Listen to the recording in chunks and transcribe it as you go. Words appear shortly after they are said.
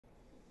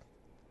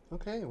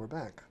Okay, we're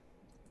back.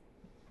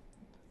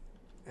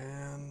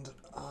 And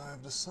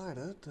I've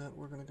decided that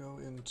we're going to go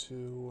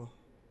into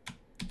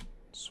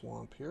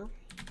swamp here.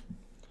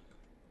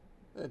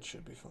 It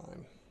should be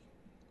fine.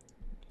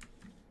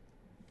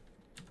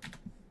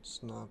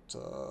 It's not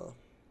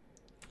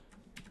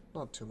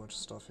too much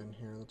stuff in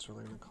here that's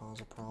really going to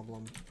cause a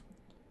problem.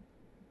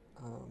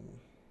 I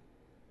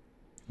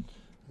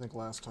think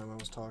last time I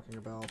was talking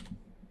about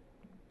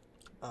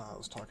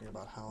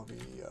how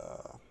the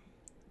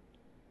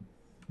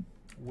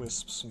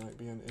wisps might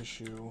be an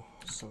issue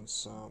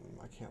since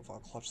I can't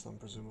Vault clutch them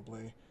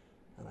presumably,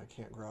 and I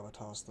can't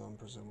gravitas them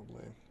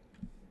presumably,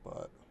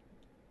 but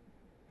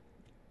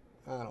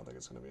I don't think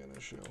it's going to be an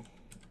issue.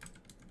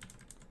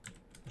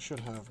 I should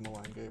have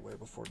Malign Gateway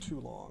before too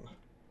long.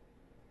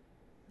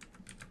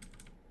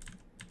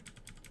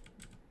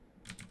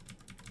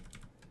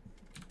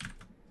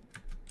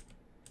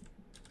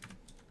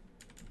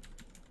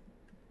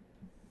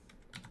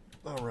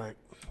 Alright,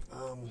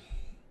 let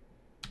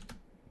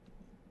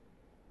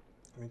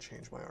me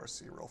change my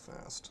RC real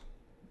fast.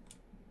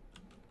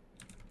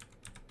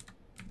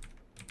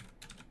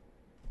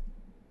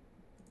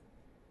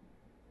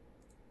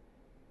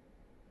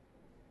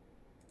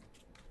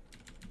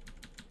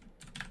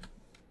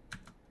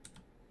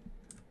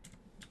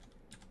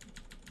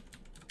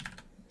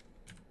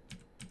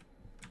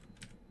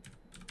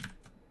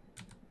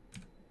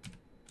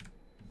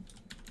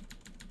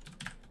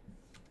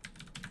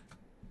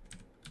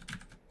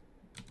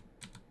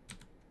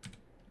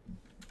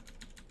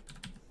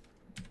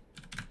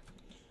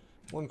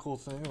 One cool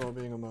thing about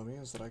being a mummy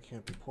is that I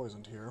can't be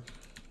poisoned here,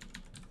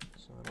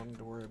 so I don't need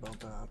to worry about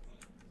that.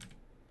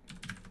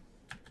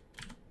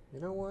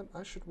 You know what?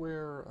 I should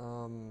wear,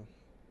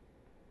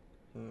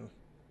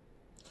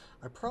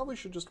 I probably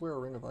should just wear a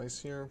Ring of Ice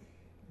here,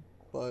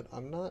 but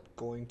I'm not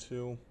going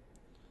to,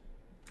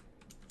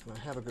 and I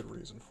have a good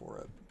reason for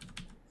it.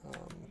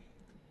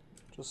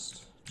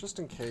 Just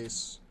in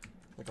case,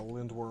 like a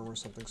Lindworm or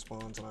something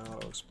spawns and I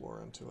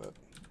auto-explore into it.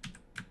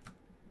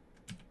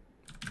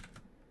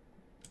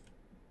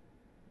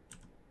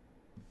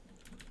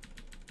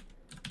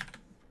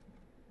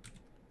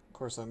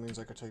 Of course, that means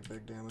I could take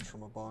big damage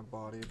from a bog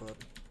body, but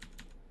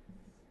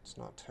it's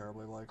not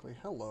terribly likely.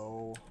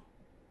 Hello.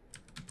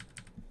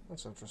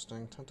 That's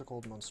interesting.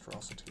 Tentacled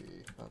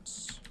monstrosity.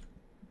 That's...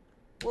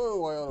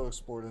 Whoa, I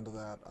auto-explored into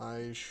that.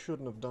 I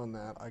shouldn't have done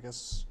that. I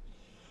guess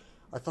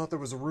I thought there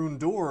was a rune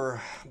door,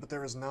 but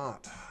there is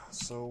not.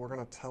 So we're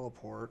gonna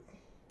teleport.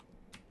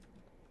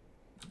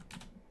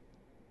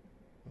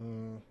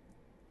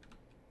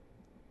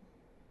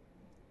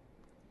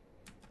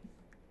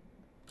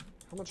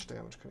 How much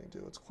damage can he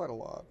do? It's quite a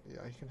lot.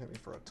 Yeah, he can hit me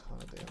for a ton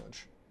of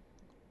damage.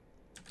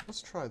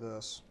 Let's try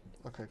this.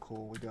 Okay,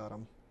 cool, we got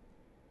him.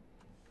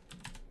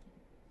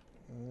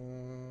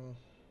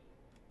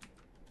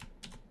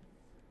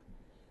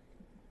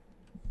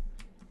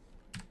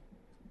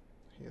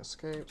 He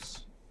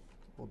escapes.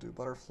 We'll do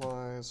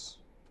butterflies.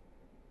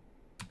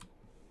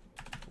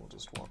 We'll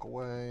just walk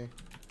away.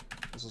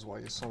 This is why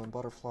you summon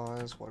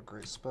butterflies. What a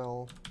great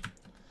spell.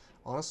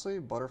 Honestly,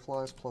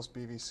 butterflies plus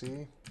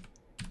BVC.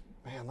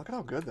 Man, look at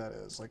how good that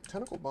is. Like,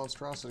 Tentacled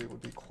Monstrosity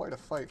would be quite a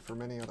fight for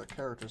many other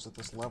characters at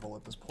this level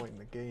at this point in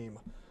the game.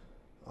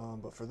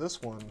 But for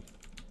this one,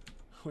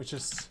 we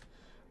just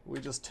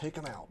take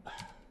him out.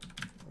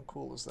 How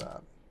cool is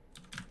that?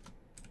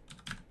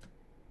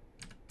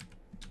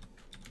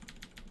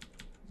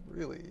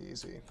 Really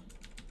easy.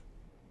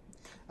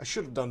 I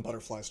should have done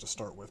butterflies to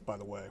start with, by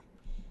the way.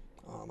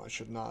 I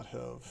should not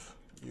have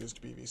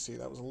used BVC.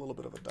 That was a little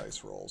bit of a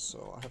dice roll,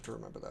 so I have to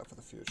remember that for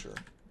the future.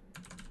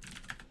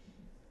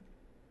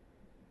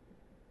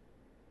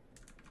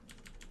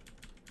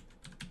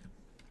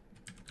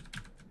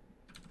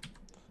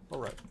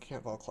 Alright,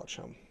 can't Vault clutch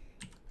him.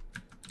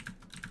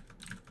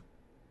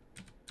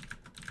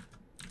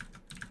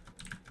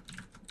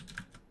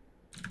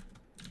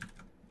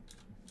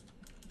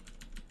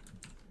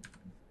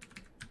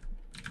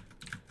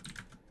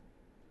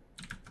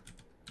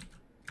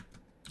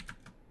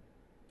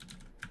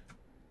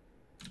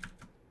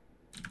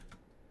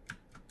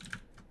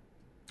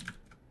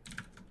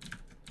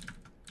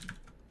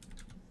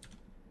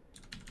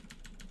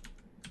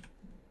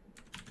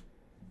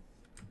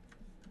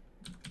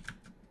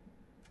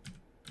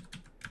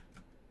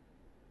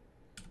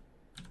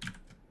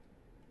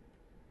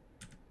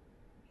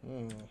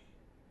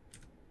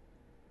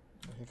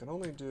 He can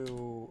only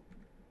do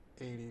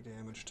 80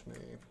 damage to me.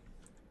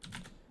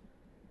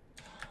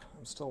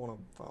 I still want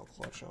to Vault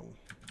clutch him.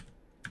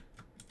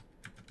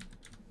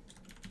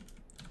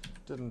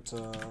 Didn't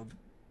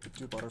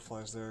do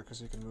butterflies there because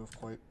he can move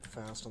quite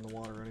fast in the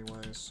water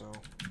anyway, so...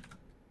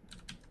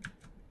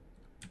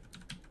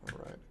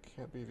 Alright,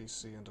 can't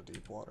BVC into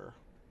deep water.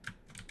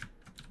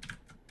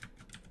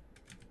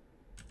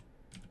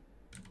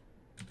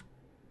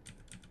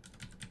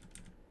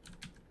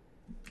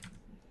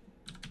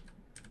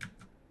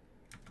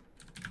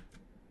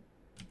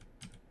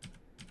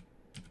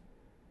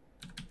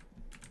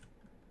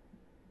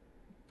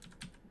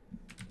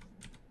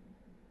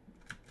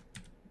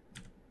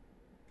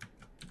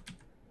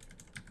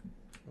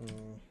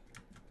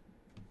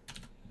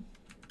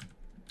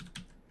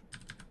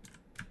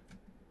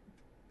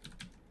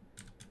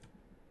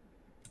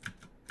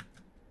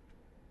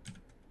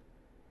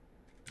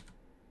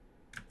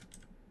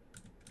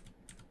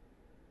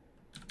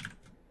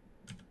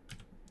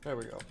 There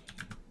we go.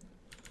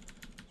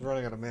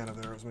 Running out of mana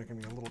there was making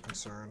me a little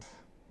concerned.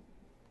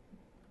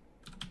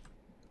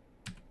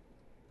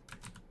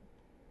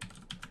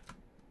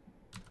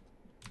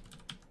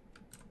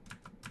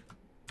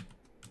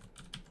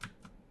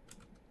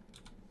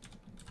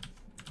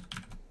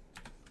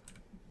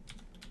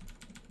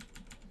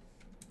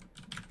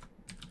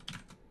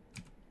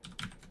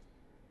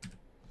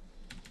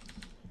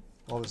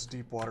 All this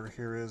deep water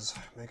here is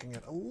making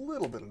it a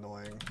little bit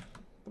annoying,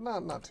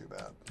 but not too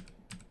bad.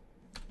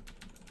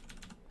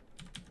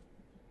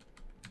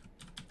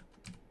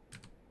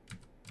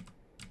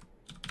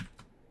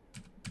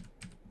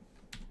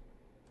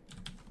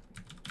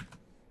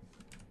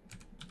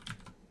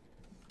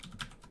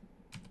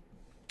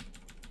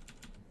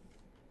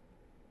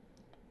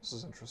 This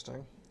is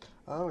interesting.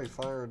 Oh, he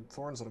fired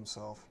thorns at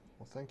himself.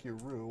 Well, thank you,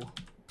 Rue.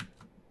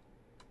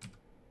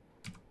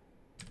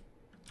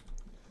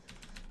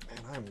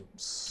 Man, I'm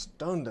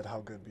stunned at how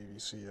good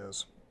BVC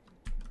is.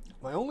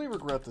 My only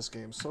regret this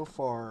game so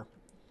far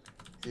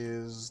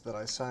is that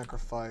I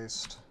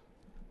sacrificed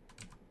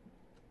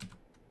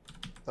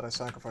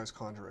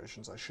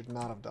Conjurations. I should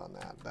not have done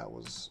that. That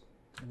was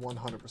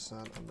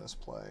 100% a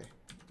misplay.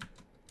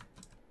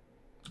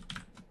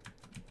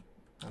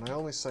 And I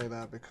only say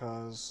that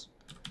because,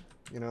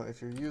 you know,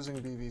 if you're using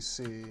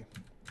BVC,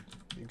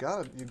 you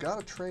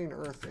gotta train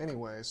Earth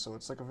anyway, so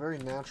it's like a very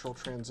natural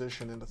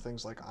transition into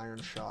things like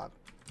Iron Shot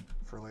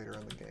for later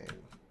in the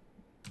game.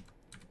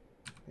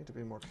 Need to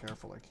be more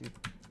careful. I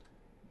keep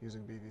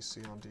using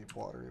BVC on deep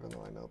water, even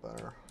though I know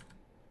better.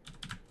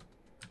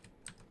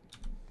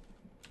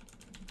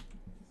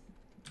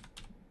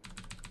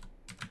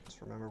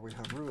 Just remember we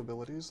have Rue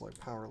abilities like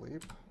Power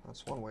Leap.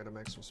 That's one way to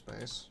make some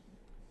space.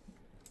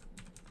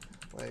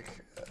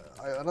 Like,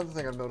 another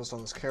thing I've noticed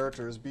on this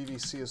character is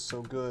BVC is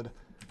so good,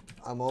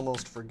 I'm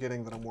almost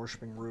forgetting that I'm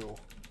worshipping Rue.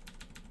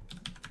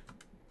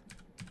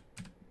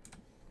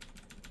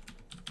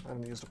 I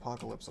haven't used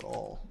Apocalypse at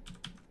all.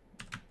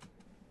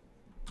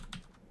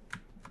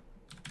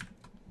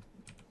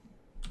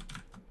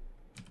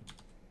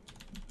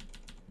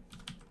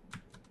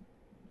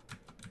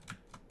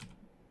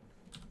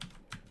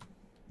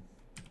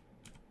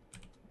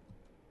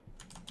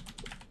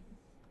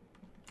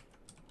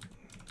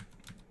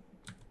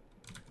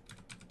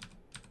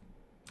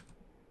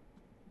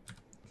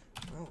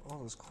 Well, all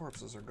those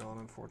corpses are gone,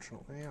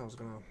 unfortunately. I was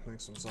gonna make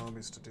some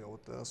zombies to deal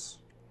with this.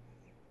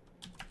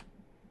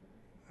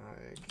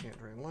 I can't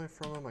drain life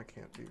from them, I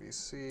can't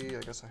BVC.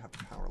 I guess I have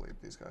to Power Leap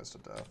these guys to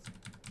death.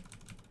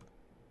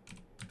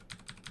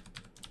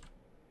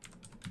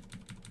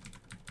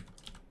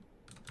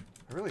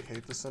 I really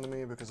hate this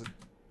enemy because it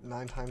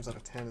 9 times out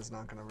of 10 is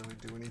not going to really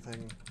do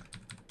anything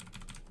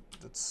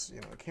that's,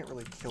 you know, it can't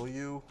really kill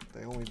you.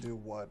 They only do,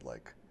 what,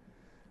 like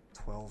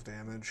 12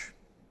 damage?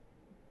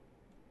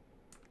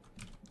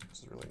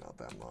 This is really not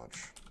that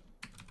much.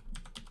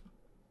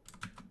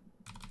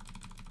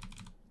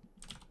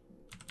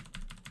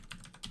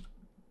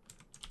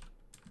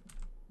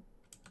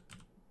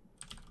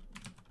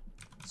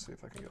 Let's see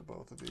if I can get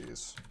both of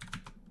these.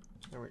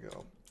 There we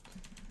go.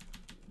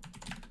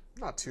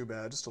 Not too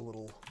bad, just a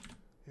little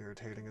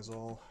irritating is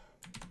all.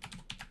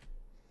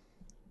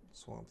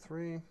 Swamp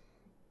 3.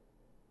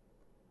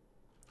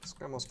 This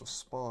guy must have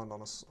spawned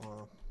on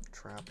a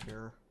trap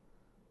here,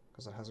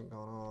 because it hasn't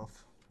gone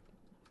off.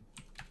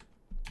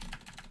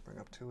 Bring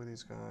up 2 of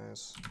these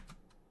guys.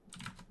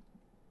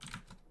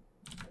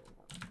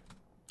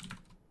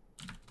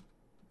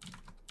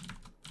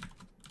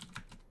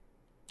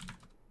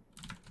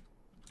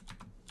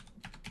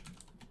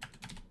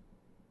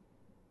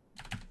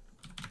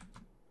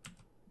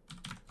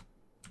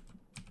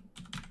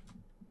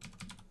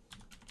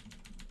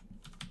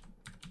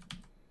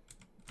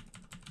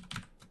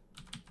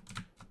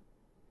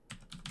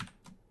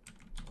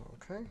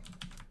 Okay.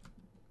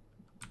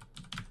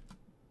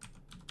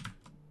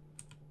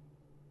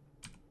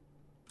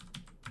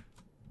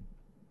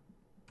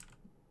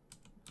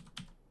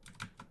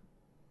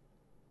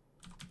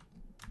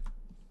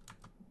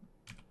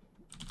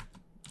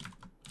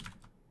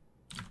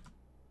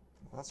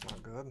 Well, that's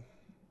not good.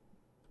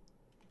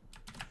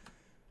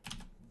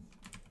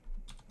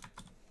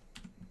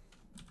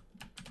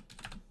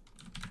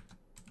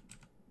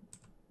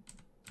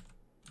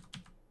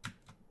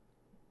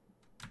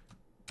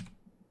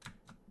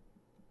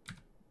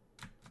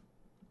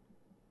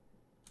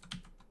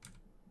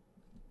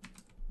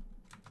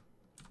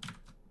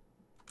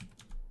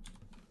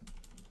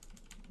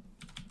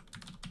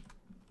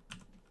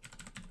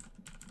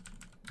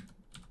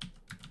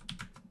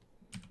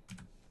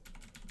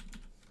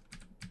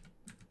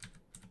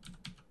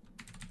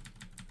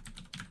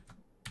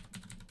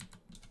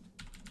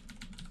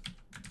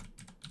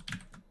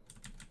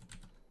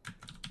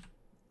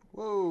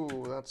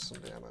 Whoa, that's some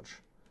damage.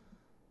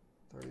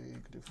 30, you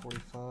could do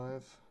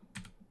 45.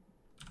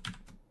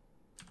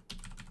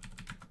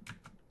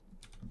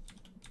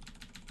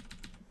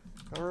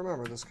 Now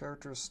remember, this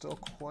character is still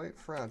quite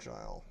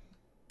fragile.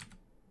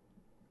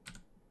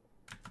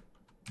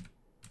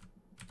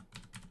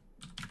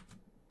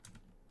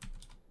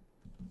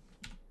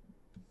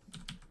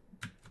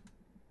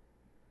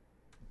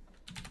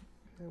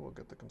 Okay, we'll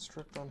get the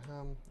constrict on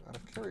him. Out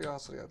of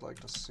curiosity, I'd like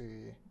to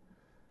see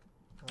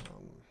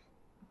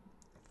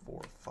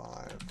 4,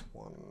 5.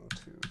 1,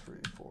 2, 3,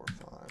 4,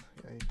 5.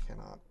 Yeah, he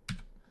cannot.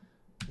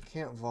 He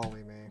can't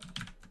volley me.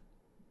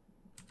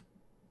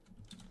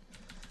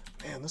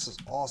 Man, this is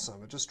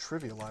awesome. It just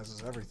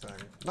trivializes everything.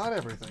 Not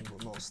everything,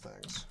 but most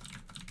things.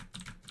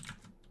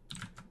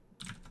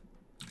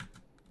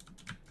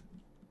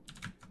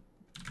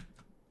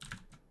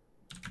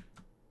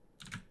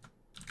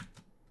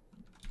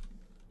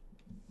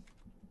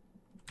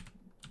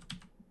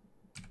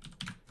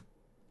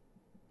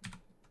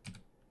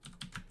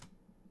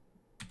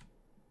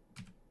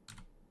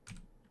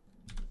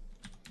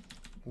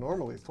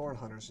 Normally, Thorn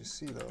Hunters, you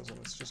see those, and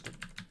it's just a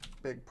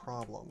big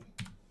problem.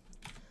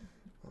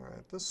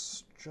 Alright,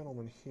 this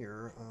gentleman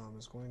here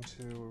is going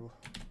to...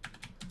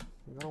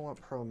 I'm going to want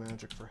Pro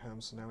Magic for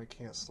him, so now he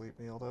can't sleep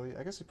me, although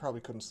I guess he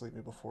probably couldn't sleep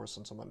me before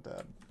since I'm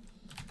undead.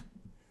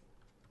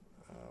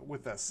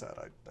 With that said,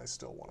 I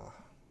still want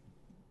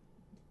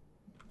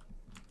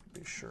to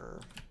be sure.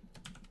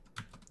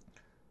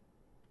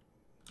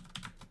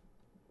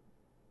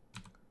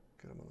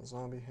 Get him in the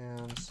zombie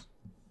hands.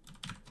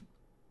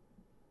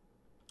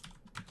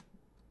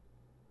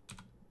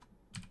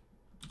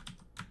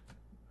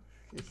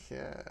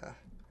 Yeah.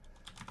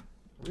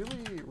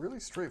 Really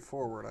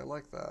straightforward. I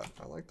like that.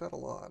 I like that a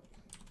lot.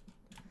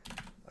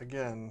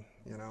 Again,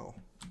 you know,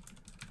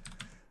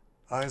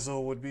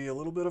 ISIL would be a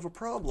little bit of a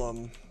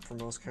problem for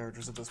most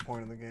characters at this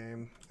point in the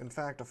game. In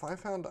fact, if I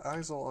found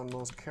ISIL on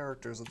most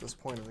characters at this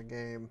point in the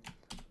game,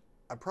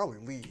 I'd probably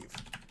leave.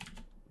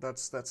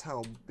 That's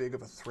how big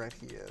of a threat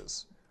he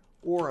is.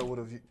 Or I would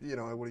have, you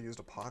know, I would have used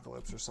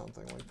Apocalypse or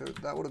something like that.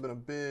 That would have been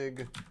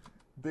a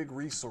big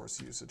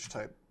resource usage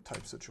type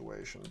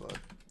situation, but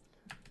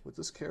with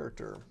this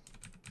character,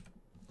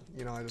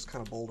 you know, I just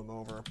kind of bowled him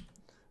over.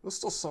 It was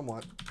still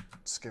somewhat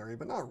scary,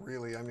 but not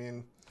really. I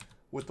mean,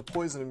 with the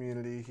poison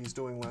immunity, he's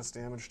doing less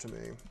damage to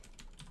me,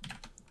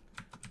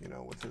 you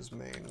know, with his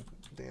main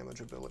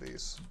damage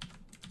abilities.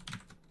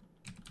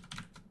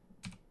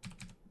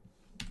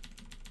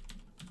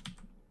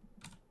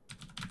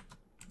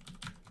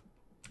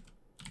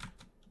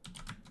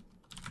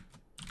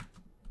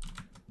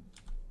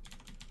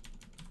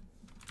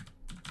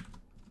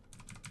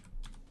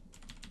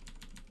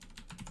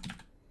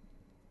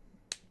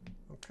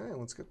 Okay,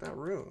 let's get that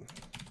rune.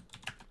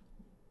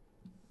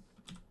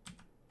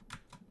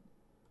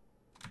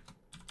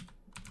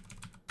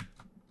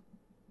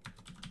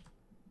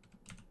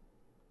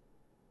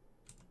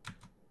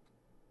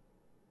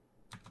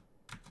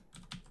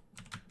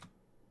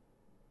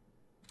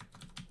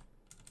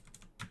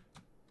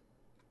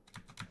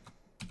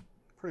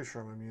 Pretty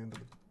sure I'm immune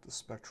to the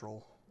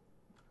spectral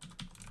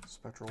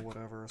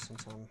whatever,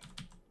 since I'm,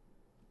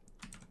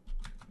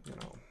 you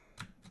know,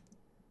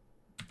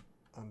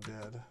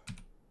 undead.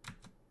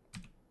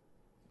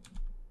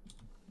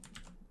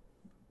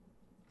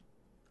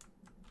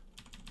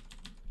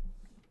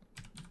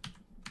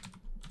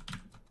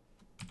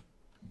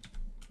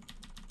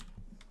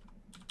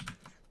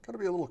 Gotta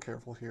be a little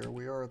careful here.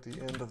 We are at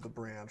the end of the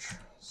branch,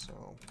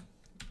 so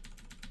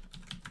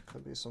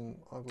could be some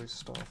ugly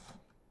stuff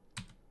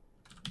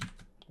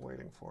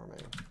waiting for me.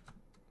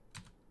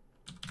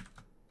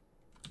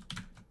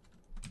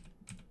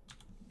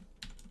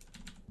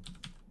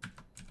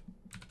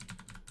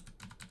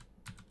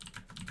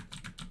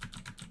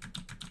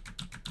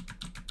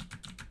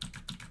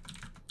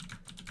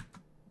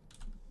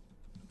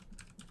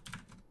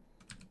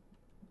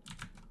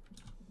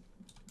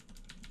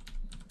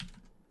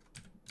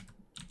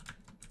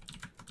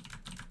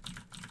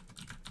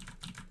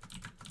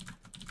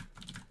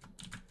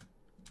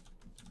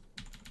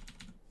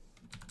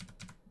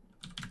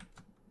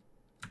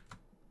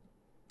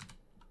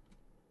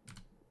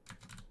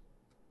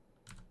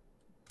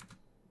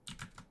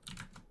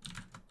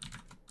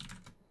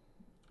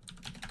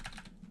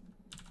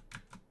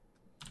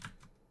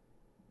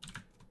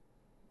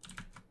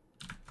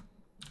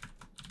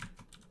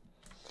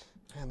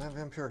 Man, that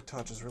Vampiric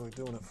Touch is really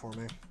doing it for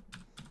me.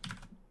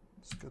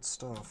 It's good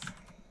stuff.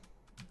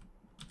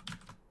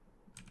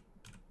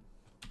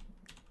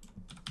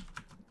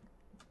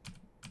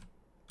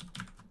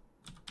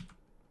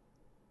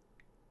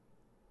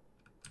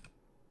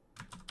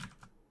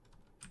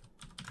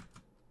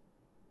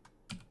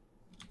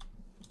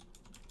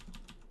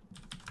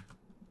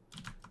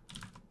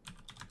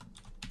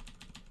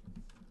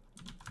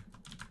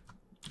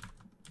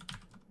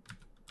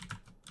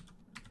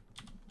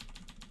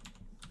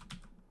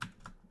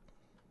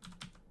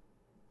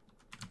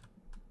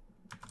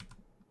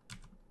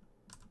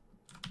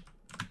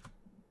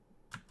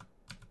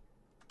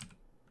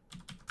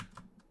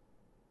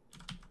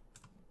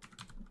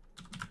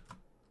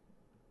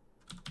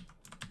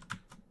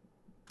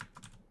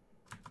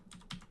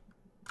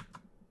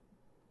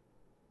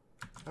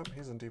 Oh,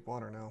 he's in deep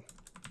water now.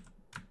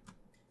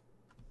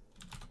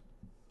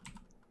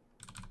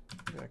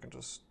 Maybe I can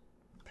just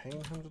pain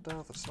him to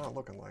death? It's not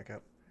looking like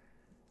it.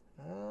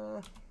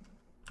 I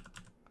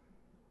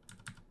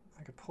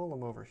could pull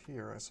him over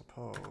here, I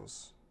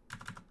suppose.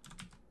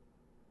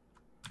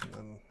 and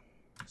then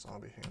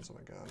zombie hands him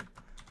again.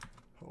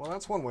 Well,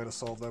 that's one way to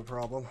solve that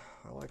problem.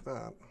 I like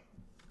that.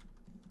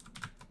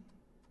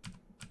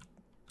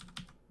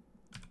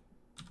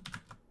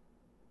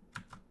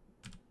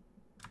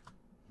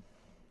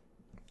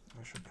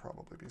 I should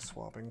probably be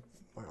swapping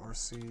my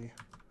RC,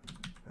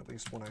 at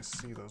least when I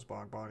see those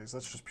bog bodies.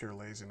 That's just pure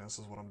laziness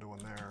is what I'm doing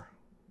there.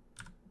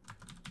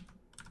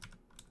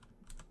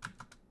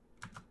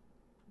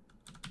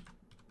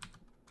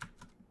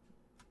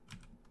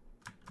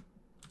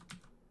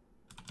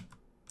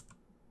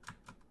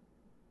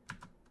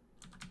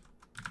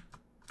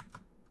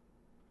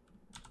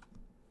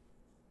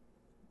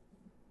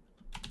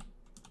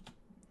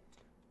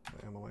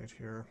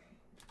 Here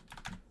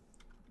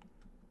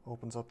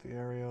opens up the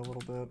area a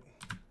little bit.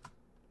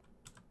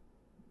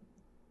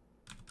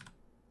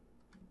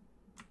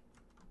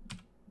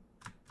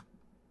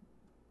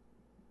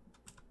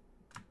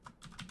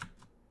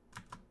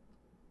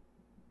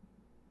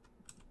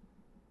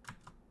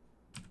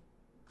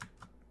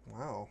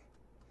 Wow,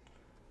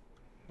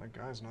 that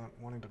guy's not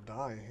wanting to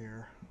die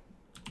here.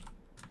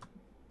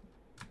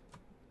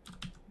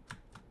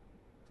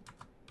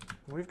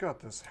 We've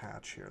got this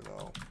hatch here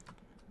though.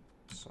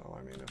 So,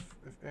 I mean,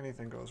 if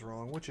anything goes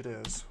wrong, which it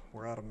is,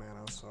 we're out of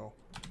mana, so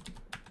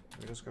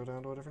we just go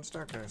down to a different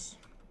staircase.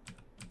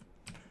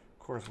 Of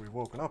course, we've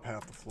woken up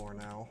half the floor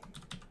now,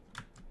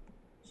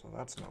 so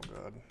that's no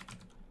good.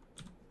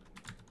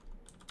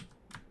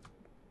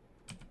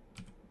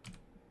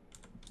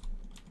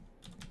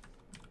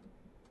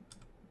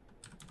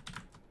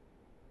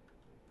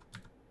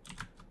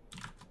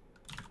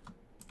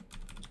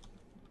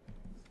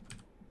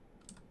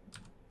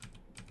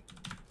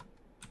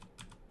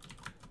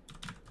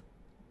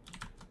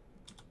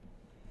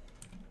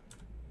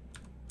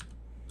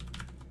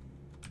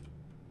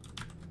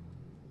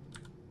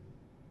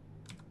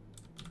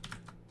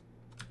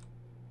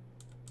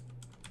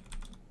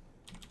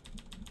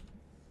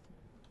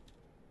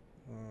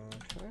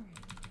 Okay,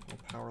 we'll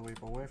power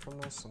leap away from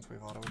this since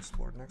we've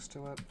auto-explored next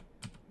to it.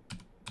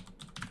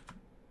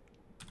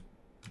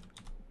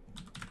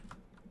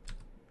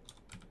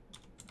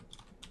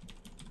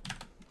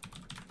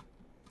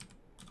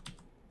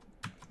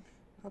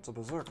 That's a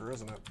berserker,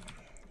 isn't it?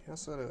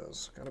 Yes, it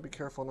is. Gotta be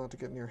careful not to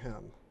get near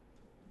him.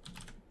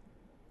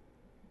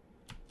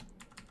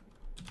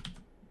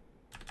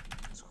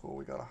 It's cool,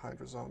 we got a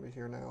Hydra zombie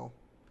here now.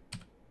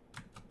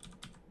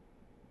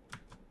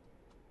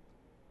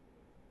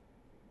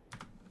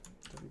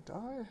 Die?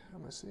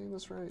 Am I seeing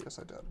this right? Yes,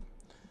 I did.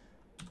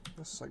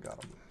 Yes, I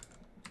got him.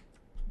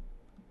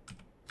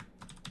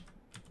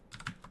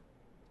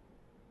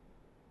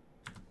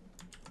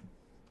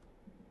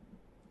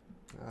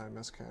 I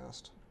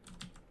miscast.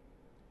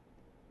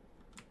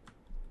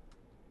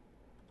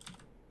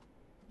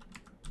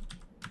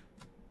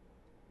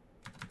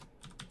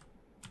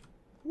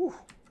 Whew.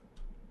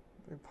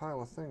 Big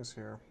pile of things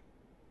here.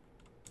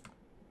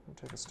 I'll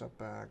take a step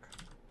back.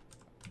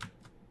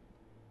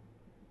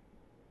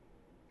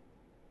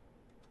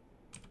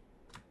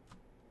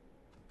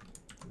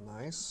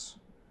 Nice.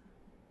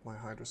 My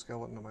Hydra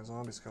skeleton and my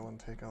zombie skeleton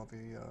take out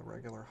the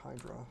regular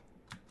Hydra.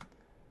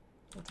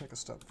 I'll take a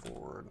step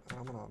forward, and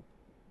I'm gonna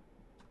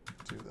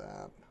do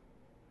that.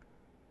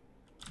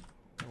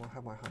 And we'll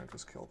have my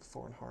Hydras kill the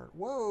Thornheart.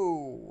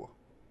 Whoa!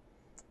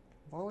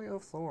 Volley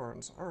of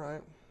Thorns.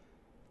 Alright.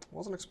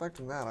 Wasn't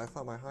expecting that. I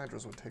thought my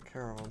Hydras would take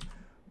care of them.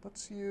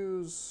 Let's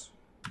use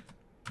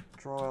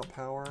draw out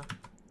power.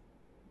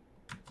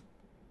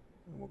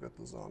 And we'll get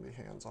the zombie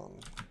hands on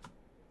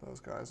those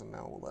guys, and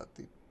now we'll let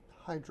the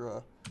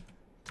Hydra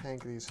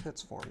tank these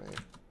hits for me.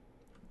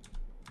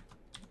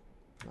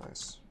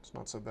 Nice. It's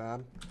not so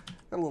bad.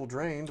 Got a little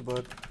drained,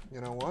 but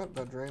you know what?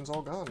 That drain's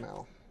all gone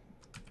now.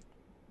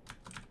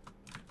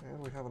 And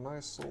we have a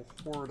nice little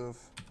horde of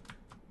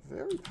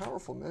very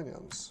powerful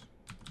minions.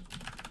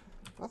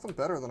 Nothing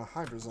better than a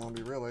Hydra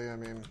zombie, really. I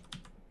mean,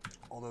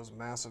 all those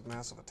massive,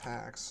 massive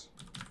attacks.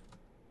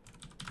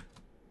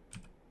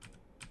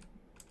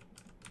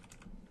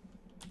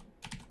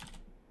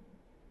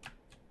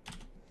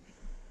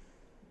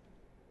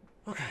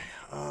 Okay,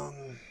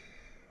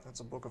 that's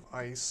a Book of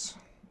Ice.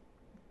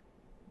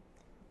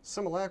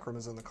 Simulacrum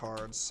is in the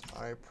cards.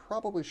 I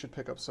probably should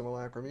pick up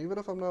Simulacrum, even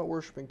if I'm not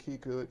worshipping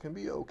Kiku. It can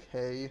be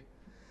okay.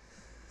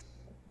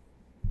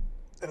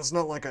 And it's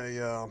not like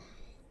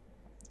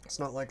it's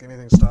not like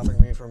anything's stopping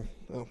me from...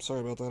 Oh,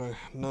 sorry about that. I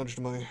nudged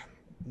my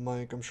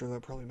mic. I'm sure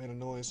that probably made a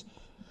noise.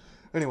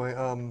 Anyway,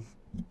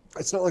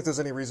 it's not like there's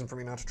any reason for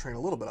me not to train a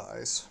little bit of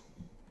ice.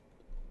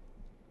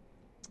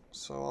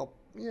 So I'll...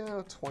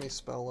 Yeah, 20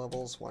 spell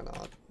levels, why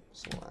not?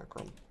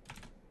 Simulacrum.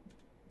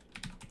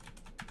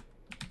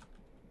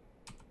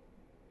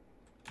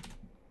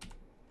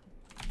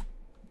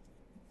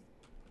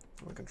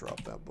 We can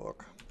drop that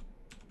book.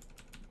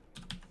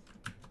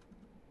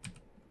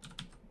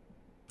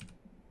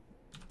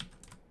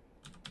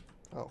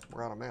 Oh,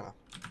 we're out of mana.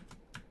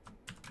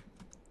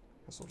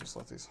 Guess we'll just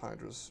let these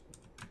Hydras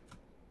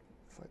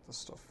fight this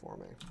stuff for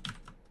me.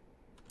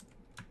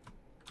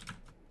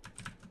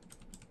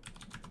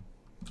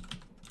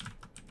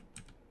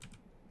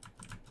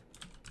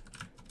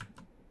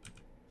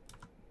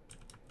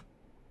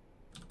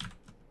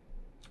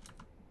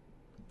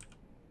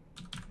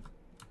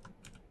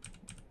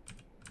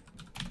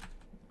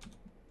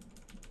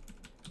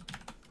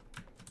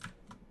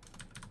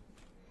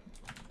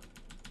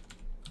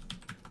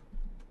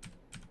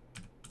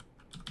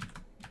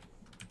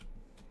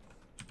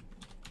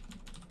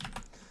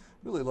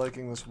 Really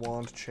liking this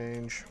wand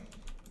change.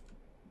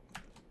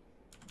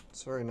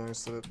 It's very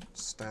nice that it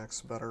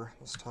stacks better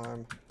this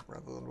time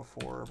rather than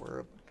before,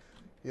 where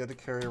you had to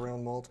carry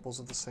around multiples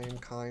of the same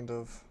kind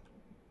of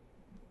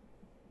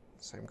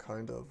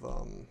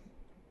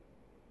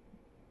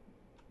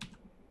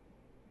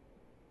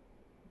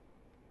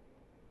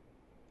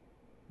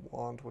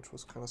wand, which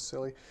was kind of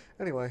silly.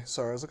 Anyway,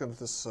 sorry, I was looking at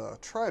this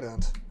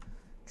trident,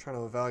 trying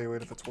to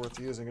evaluate if it's worth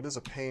using. It is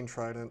a pain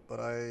trident, but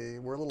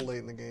we're a little late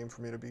in the game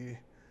for me to be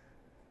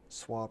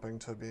swapping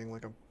to being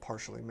like a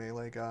partially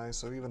melee guy,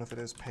 so even if it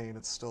is pain,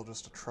 it's still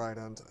just a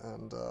trident,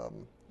 and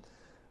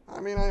I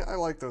mean, I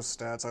like those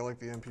stats. I like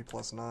the MP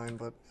plus 9,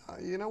 but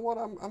you know what?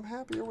 I'm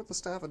happier with the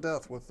Staff of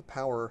Death with the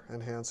power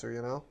enhancer,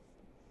 you know?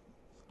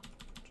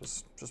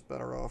 Just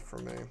better off for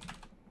me.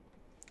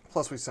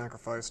 Plus, we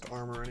sacrificed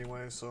armor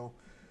anyway, so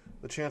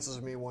the chances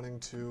of me wanting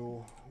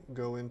to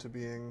go into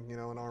being, you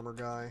know, an armor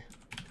guy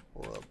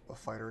or a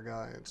fighter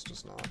guy,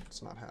 it's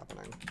not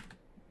happening.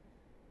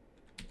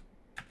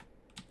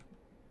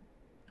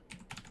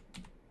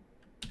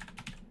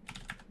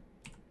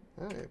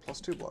 Hey, plus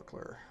 2 block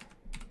clear.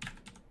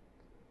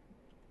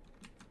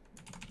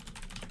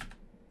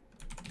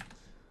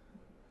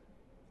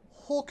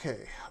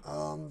 Okay,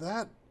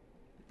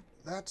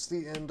 that's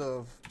the end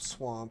of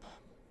Swamp.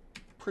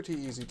 Pretty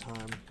easy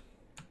time.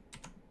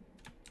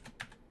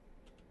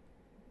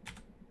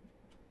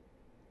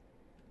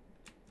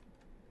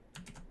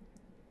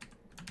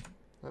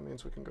 That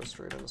means we can go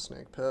straight into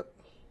Snake Pit.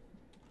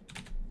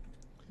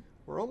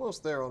 We're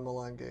almost there on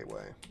Malign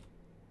Gateway.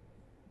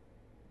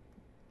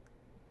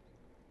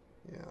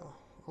 Yeah,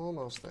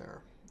 almost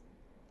there.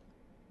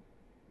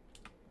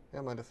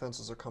 And my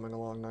defenses are coming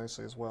along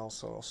nicely as well,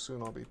 so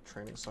soon I'll be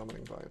training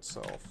summoning by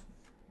itself.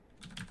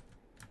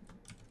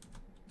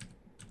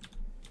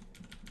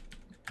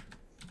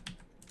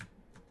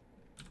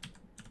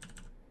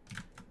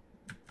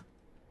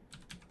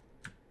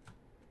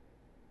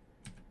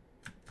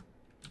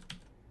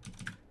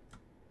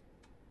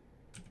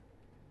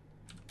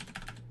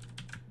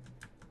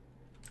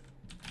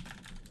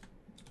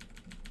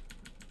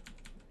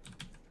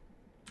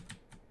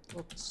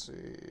 Let's see.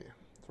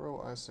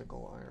 Throw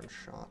Icicle Iron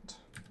Shot.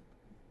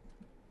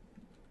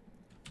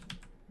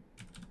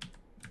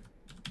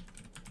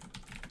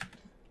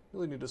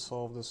 Really need to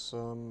solve this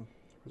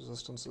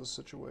resistances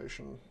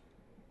situation.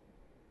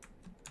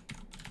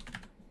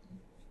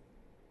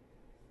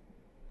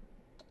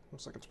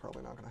 Looks like it's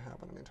probably not going to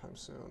happen anytime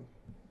soon.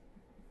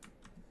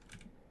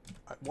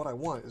 What I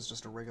want is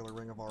just a regular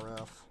ring of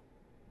RF.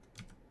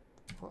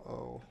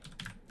 Uh-oh.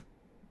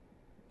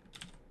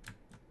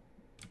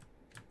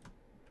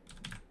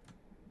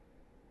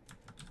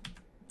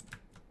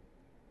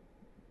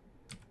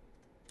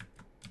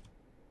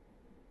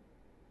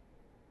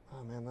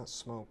 Oh man, that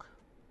smoke.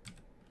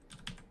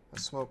 That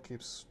smoke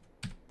keeps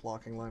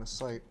blocking line of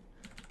sight,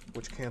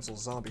 which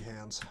cancels zombie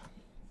hands.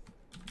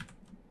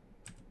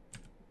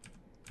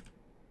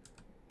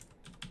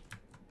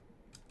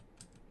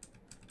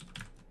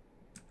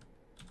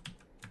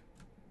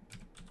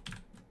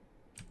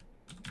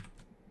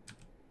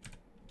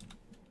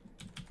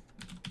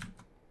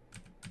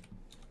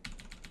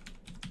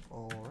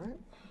 Alright.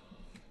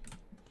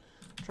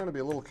 Trying to be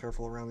a little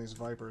careful around these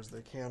Vipers.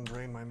 They can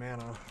drain my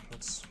mana.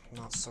 That's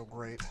not so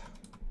great.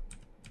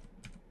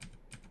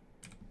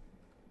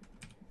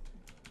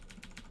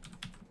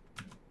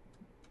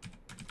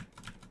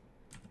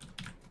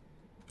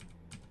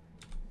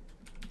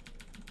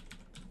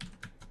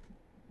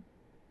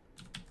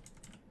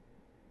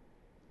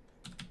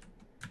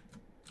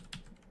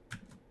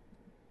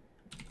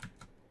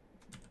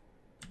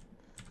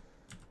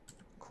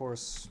 Of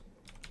course,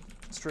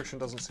 constriction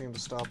doesn't seem to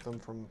stop them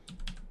from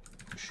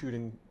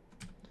shooting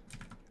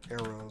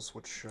arrows,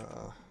 which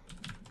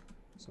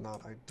is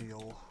not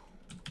ideal.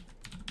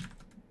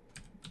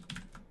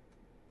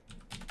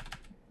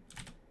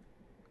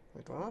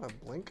 Wait, do I not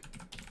have Blink?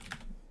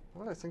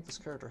 Why did I think this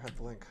character had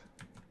Blink?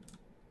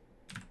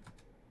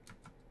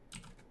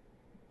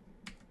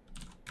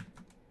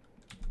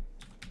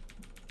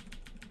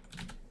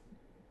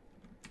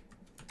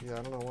 Yeah,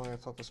 I don't know why I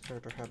thought this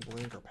character had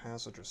Blink or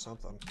Passage or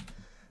something.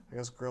 I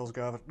guess Gell's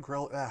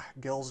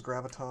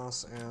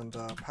Gravitas and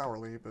Power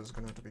Leap is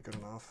going to have to be good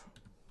enough.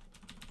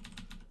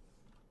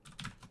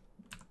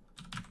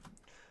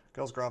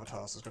 Gell's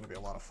Gravitas is going to be a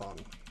lot of fun.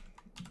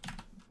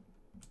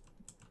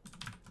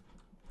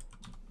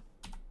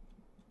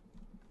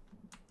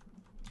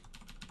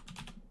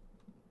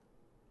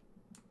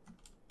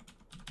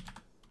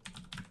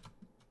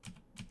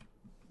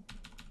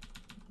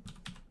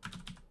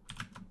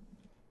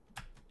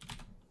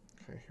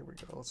 Okay, here we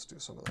go. Let's do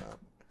some of that.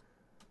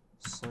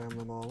 Slam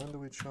them all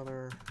into each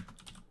other.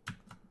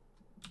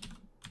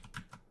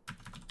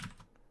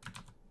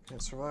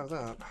 Can't survive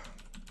that.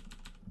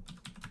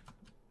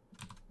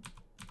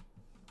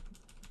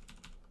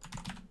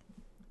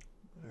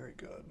 Very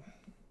good.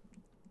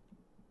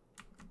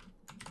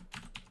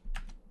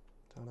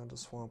 Down into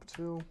Swamp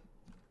 2.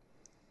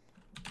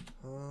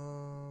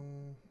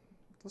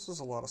 This is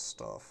a lot of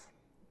stuff.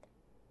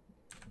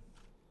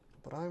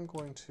 But I'm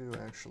going to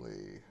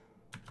actually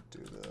do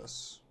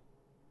this.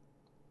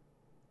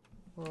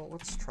 Well,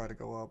 let's try to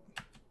go up.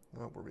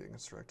 Oh, we're being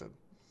constricted.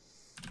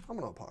 I'm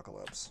gonna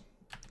Apocalypse.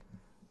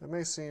 It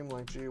may seem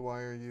like, gee,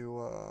 why are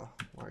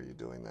you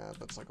doing that?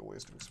 That's like a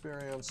waste of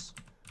experience.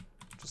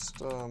 Just,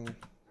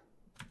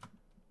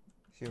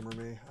 humor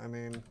me. I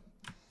mean,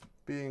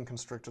 being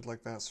constricted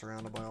like that,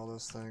 surrounded by all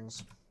those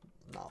things,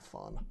 not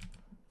fun.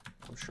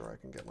 I'm sure I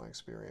can get my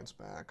experience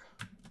back.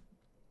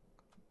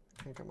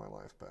 Can't get my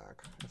life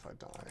back if I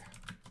die.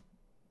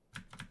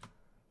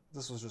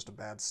 This was just a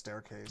bad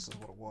staircase is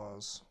what it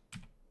was.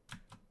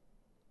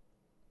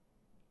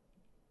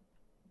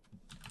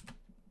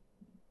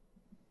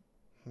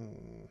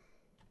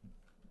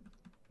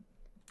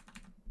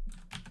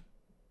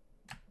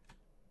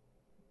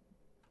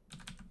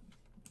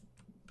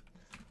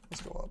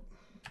 Let's go up.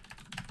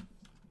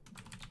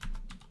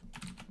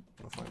 I'm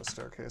gonna find a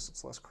staircase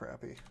that's less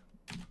crappy.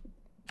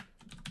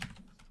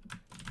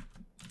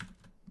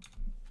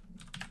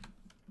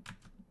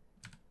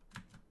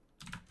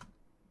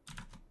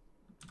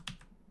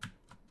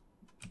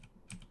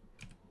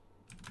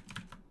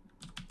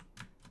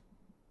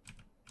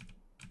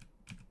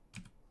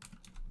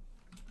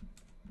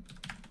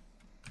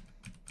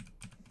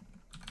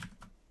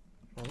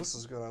 Well, this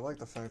is good. I like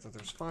the fact that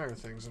there's fire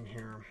things in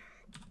here,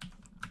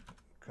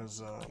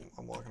 because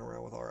I'm walking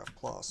around with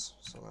RF+,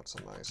 so that's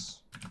a nice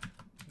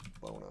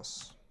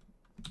bonus.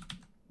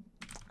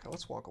 Okay,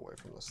 let's walk away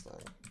from this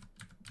thing.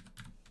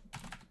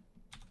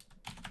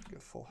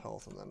 Get full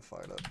health and then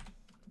fight it.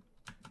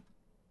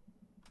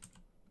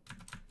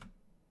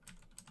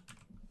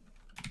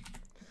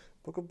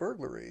 Book of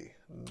Burglary.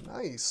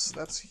 Nice!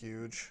 That's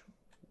huge.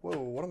 Whoa,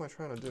 what am I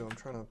trying to do? I'm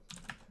trying to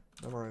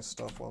memorize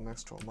stuff while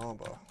next to a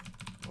Mamba.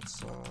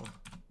 Let's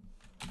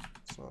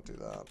not do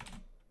that.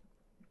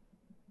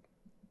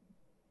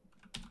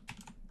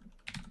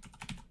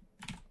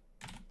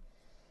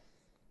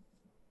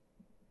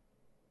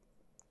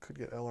 Could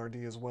get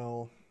LRD as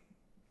well.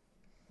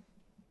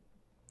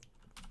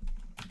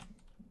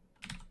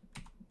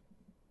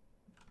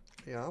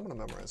 Yeah, I'm going to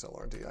memorize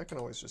LRD. I can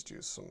always just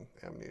use some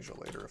amnesia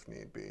later if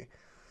need be.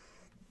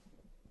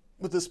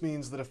 But this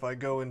means that if I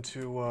go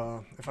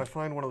into, if I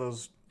find one of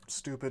those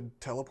stupid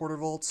teleporter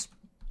vaults,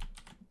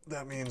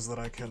 that means that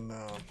I can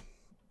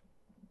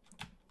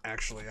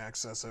actually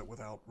access it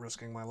without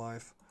risking my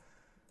life.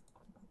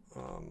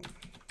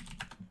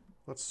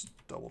 Let's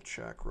double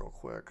check real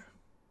quick.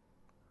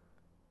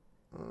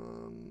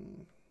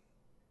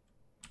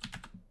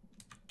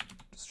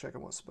 Just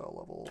checking what spell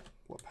level,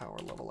 what power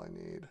level I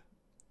need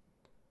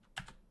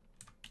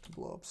to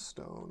blow up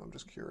stone. I'm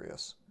just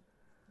curious.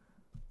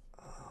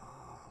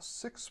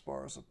 6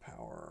 bars of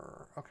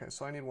power. Okay,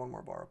 so I need 1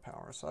 more bar of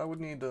power. So I would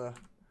need to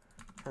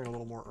bring a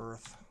little more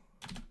earth.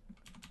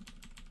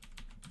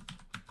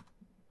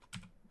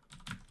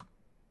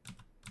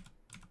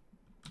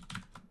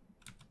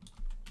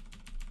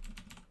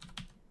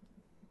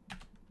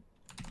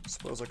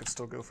 Suppose I could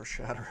still go for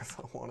Shatter if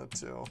I wanted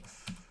to.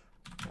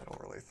 I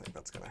don't really think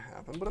that's going to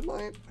happen, but it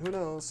might. Who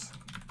knows?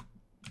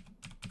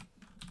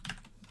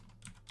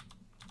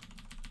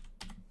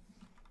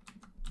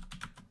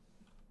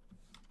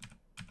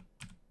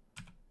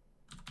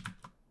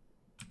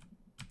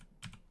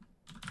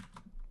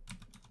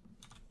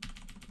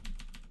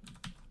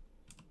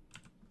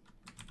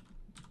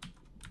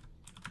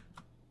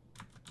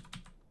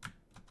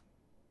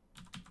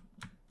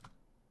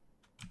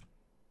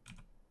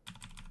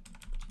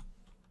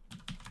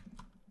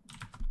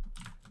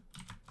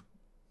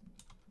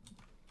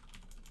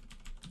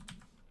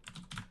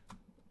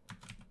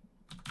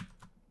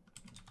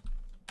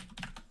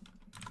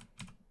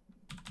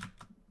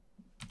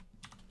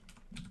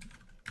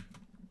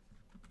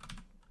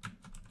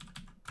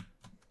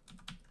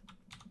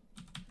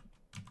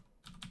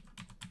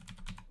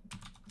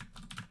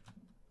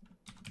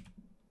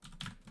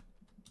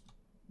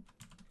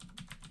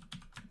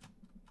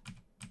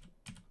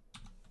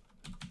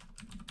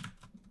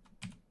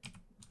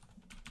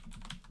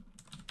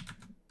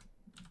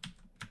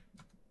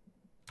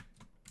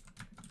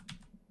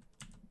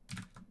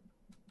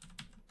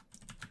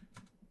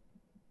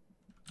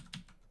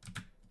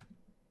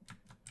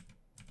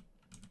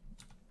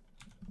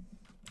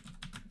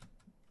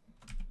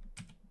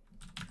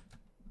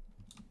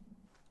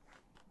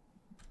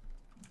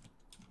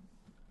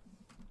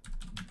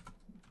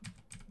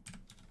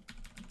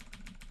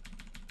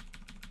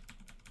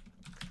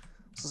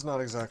 This is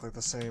not exactly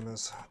the same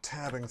as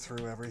tabbing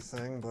through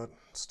everything, but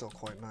still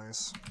quite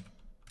nice.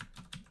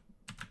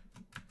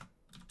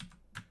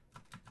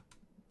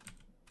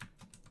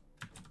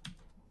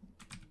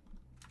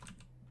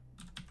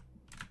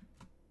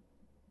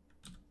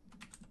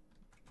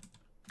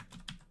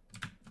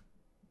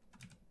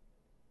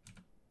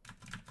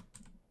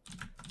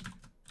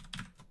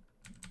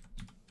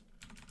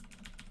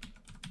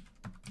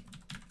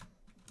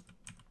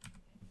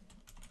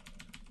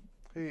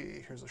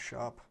 Hey, here's a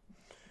shop.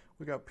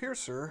 We got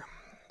Piercer.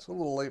 It's a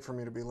little late for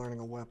me to be learning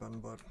a weapon,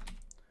 but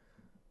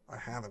I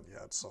haven't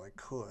yet, so I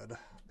could.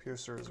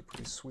 Piercer is a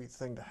pretty sweet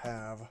thing to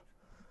have.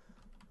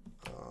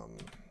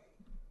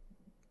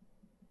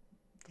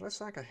 Did I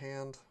sack a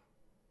hand?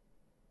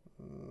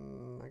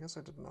 I guess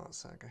I did not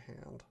sack a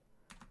hand.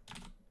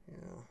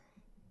 Yeah.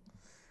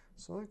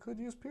 So I could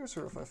use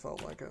Piercer if I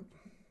felt like it.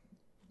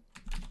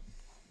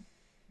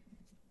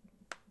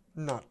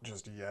 Not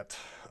just yet,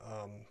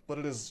 but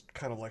it is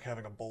kind of like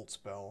having a bolt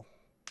spell.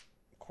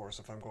 Of course,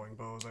 if I'm going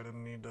bows, I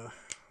didn't need to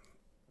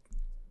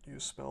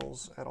use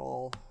spells at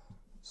all,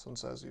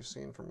 since as you've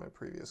seen from my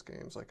previous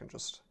games, I can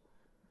just,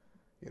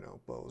 you know,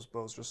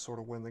 bows just sort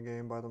of win the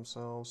game by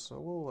themselves. So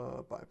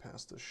we'll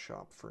bypass this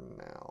shop for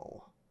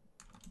now.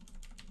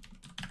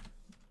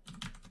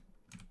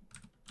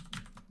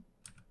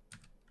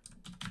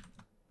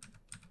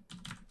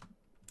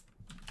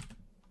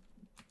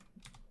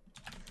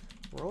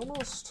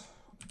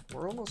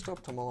 We're almost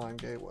up to Malign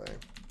Gateway.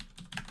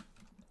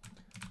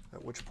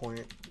 At which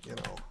point, you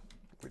know,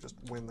 we just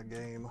win the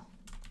game.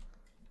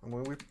 I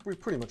mean, we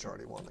pretty much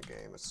already won the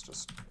game. It's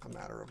just a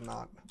matter of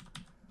not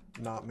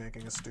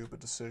making a stupid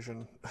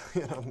decision,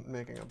 you know,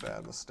 making a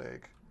bad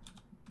mistake.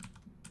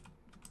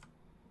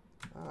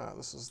 Ah,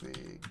 this is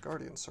the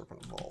Guardian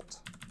Serpent Vault.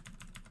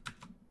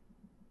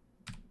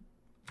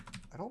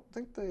 I don't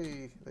think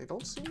they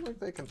don't seem like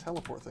they can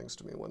teleport things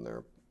to me when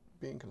they're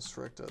being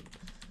constricted.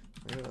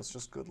 Maybe that's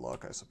just good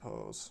luck, I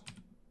suppose.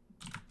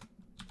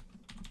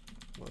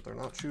 But they're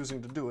not choosing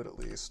to do it, at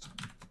least.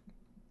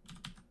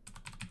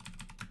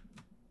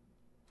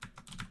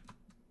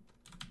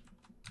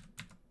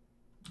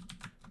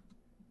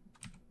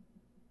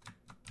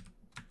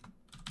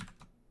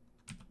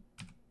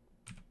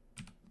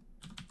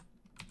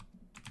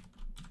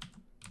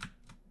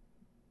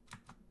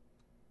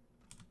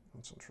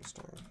 That's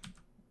interesting.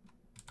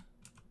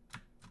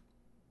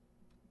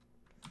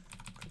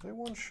 Could they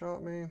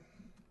one-shot me?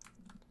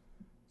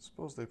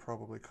 Suppose they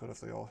probably could if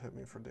they all hit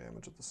me for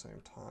damage at the same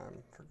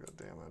time, for good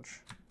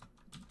damage.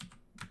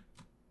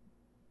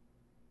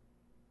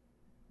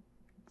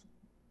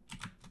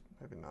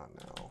 Maybe not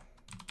now,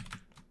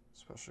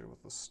 especially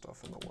with this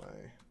stuff in the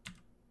way.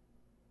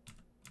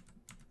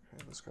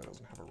 Okay, this guy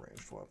doesn't have a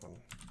ranged weapon.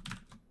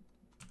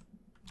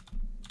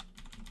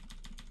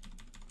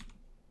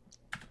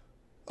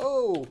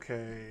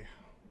 Okay.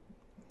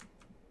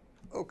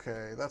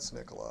 Okay, that's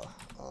Nicola.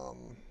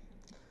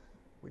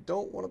 We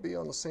don't want to be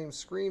on the same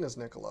screen as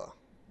Nicola.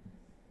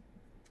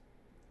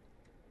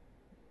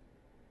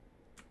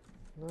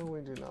 No,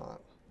 we do not.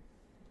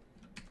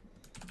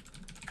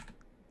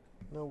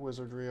 No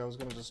wizardry. I was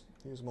going to just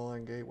use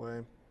Malign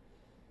Gateway.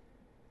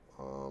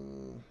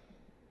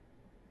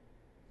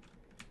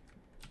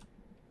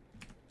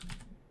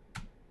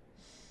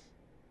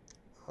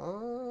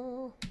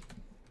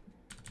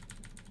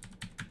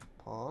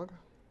 Pog?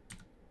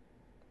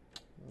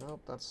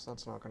 Nope,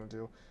 that's not going to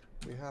do.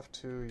 We have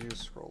to use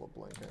Scroll of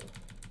Blinking.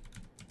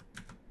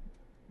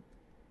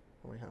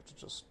 And we have to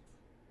just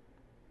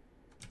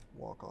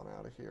walk on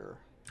out of here.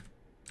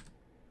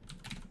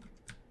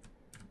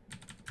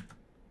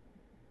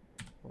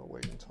 I'm going to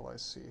wait until I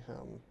see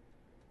him.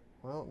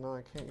 Well, no,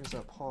 I can't use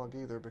that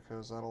Pog either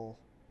because that'll...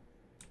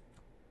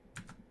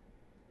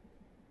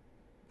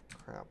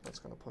 Crap, that's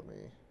going to put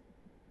me...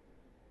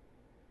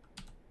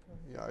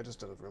 Yeah, I just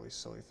did a really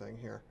silly thing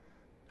here.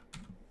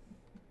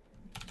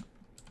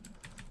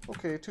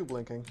 Okay, 2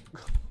 blinking.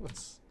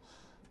 That's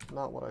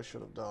not what I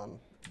should have done.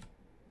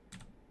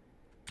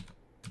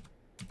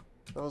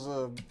 That was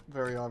a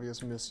very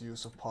obvious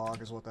misuse of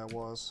Pog, is what that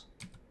was.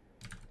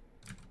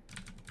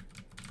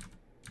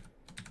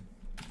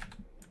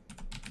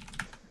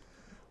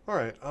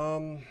 Alright,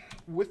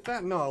 with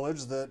that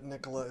knowledge that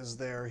Nicola is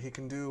there, he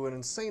can do an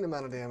insane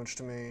amount of damage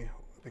to me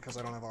because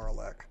I don't have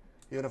Aralek.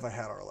 Even if I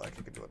had Aralek,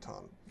 he could do a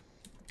ton.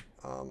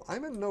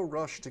 I'm in no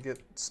rush to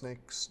get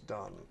snakes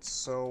done,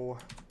 so...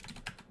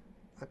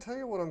 I tell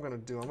you what I'm going to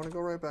do. I'm going to go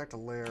right back to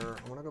Lair.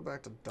 I'm going to go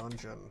back to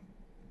Dungeon.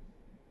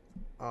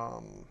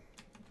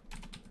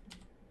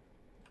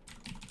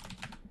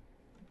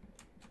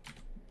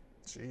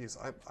 Jeez,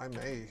 I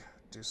may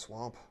do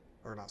Swamp.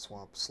 Or not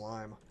Swamp,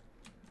 Slime.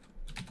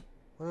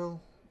 Well,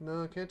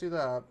 no, I can't do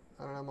that.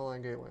 I don't have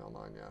Malign Gateway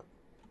online yet.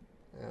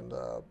 And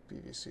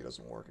BVC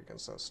doesn't work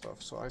against that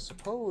stuff. So I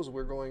suppose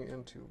we're going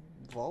into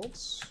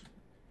Vaults.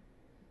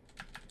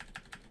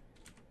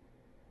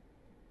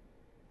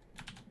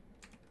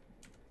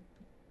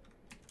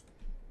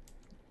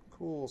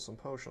 Cool, some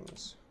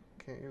potions.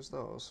 Can't use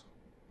those.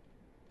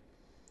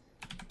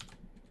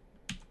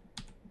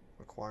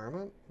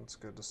 Requirement, that's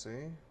good to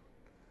see.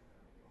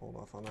 Hold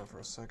off on that for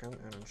a second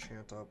and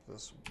enchant up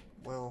this.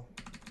 Well,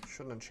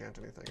 shouldn't enchant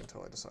anything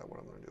until I decide what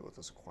I'm going to do with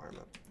this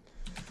requirement.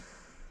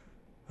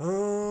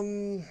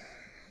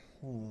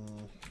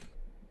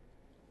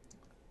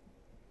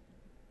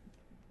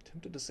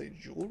 Tempted to say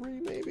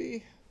jewelry,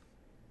 maybe?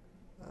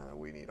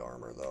 We need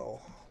armor, though.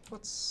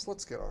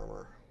 Let's get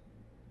armor.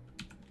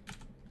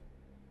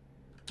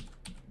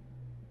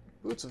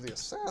 Boots of the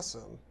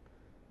Assassin?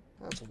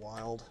 That's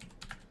wild.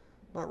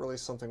 Not really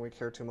something we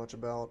care too much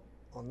about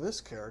on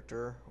this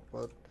character,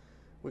 but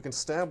we can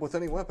stab with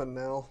any weapon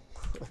now.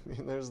 I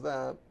mean, there's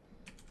that.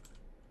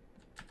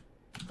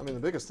 I mean, the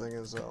biggest thing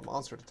is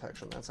monster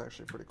detection. That's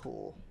actually pretty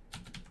cool.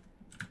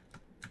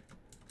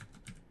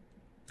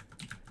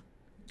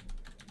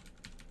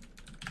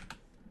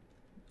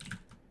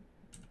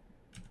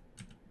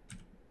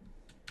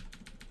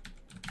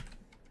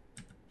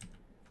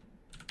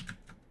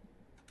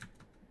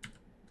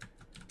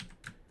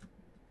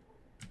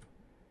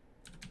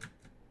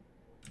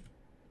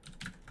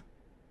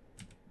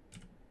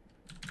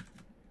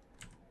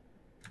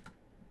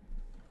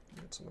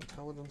 Get some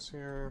intelligence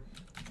here.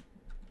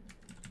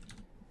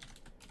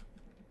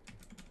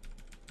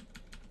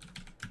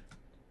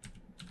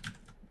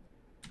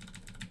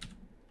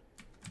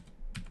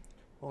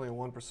 Only a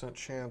 1%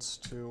 chance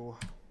to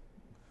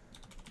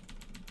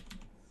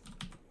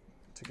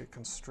get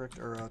constrict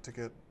or to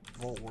get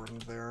Vault Warden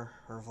there,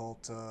 or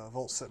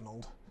Vault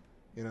Sentineled.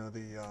 You know,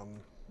 the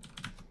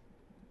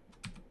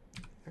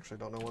actually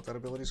don't know what that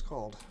ability's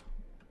called.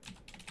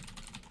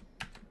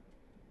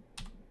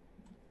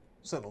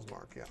 Sentinel's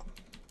Mark, yeah.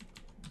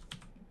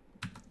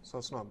 So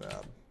it's not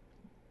bad.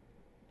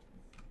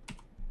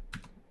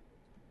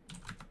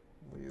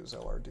 We'll use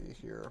LRD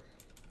here.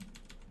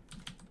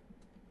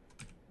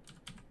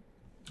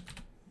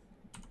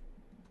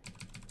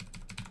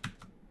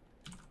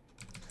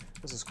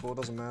 This is cool. It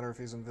doesn't matter if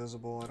he's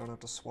invisible. I don't have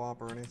to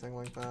swap or anything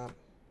like that.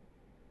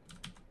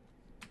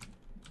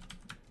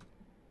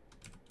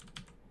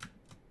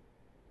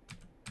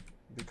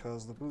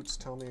 Because the boots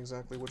tell me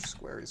exactly which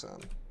square he's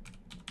in.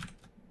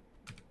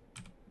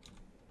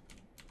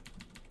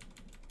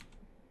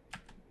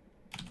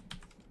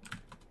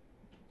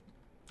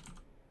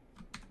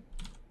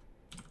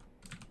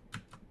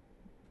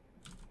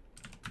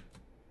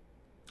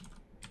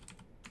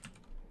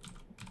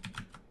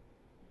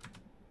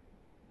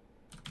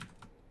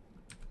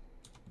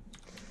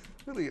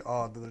 Really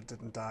odd that it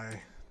didn't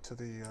die to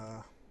the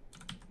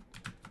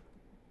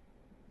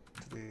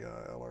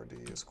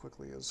LRD as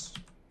quickly as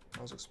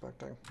I was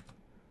expecting.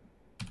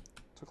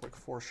 Took like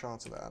 4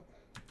 shots of that.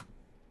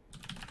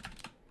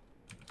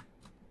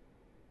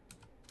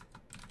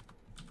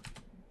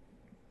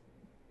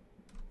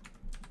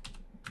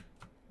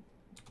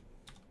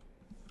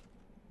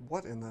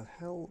 What in the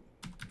hell?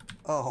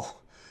 Oh,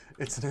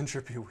 it's an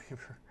Entropy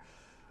Weaver.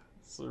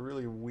 It's a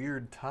really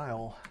weird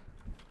tile.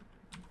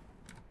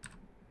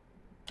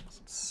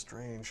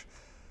 Strange.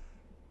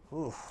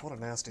 Ooh, what a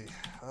nasty.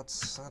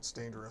 That's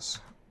dangerous.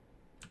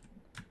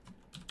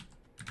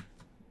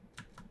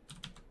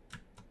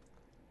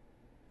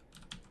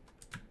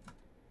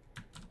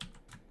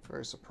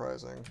 Very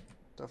surprising.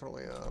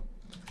 Definitely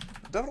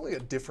a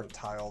different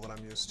tile than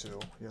I'm used to.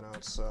 You know,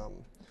 it's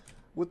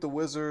with the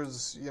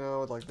wizards, you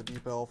know, like the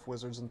Deep Elf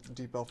wizards and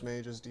Deep Elf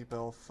mages, Deep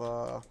Elf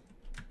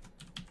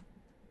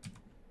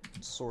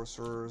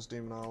sorcerers,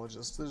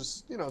 demonologists.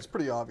 There's, you know, it's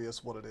pretty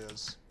obvious what it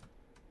is.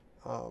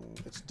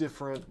 It's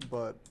different,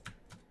 but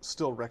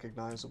still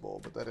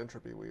recognizable. But that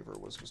Entropy Weaver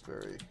was just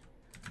very,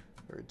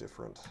 very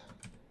different.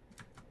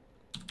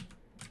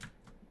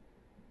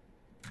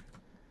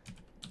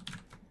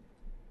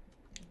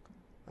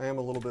 I am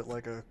a little bit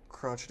like a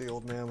crotchety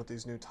old man with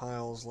these new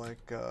tiles.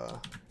 Like,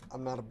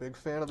 I'm not a big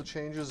fan of the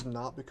changes,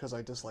 not because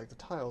I dislike the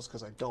tiles,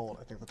 because I don't.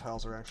 I think the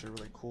tiles are actually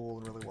really cool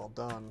and really well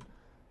done.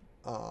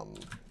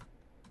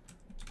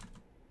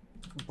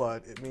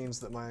 But it means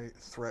that my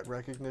threat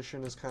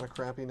recognition is kind of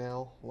crappy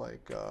now.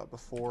 Like,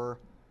 before,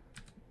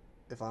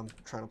 if I'm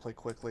trying to play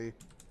quickly,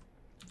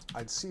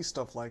 I'd see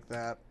stuff like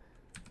that,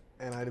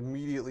 and I'd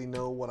immediately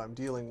know what I'm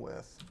dealing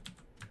with,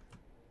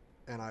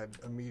 and I'd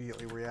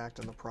immediately react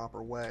in the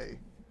proper way.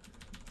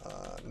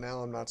 Now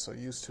I'm not so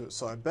used to it,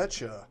 so I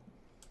betcha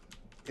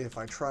if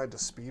I tried to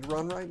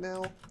speedrun right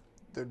now,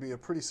 there'd be a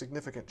pretty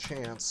significant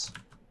chance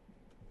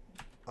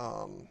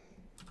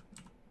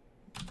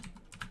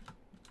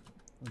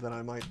that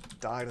I might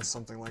die to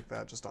something like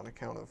that just on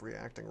account of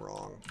reacting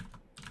wrong.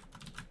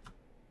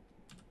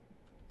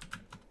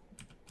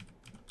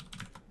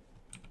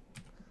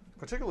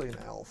 Particularly an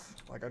elf.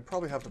 Like, I'd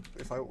probably have to,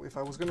 if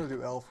I was going to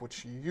do elf,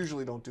 which you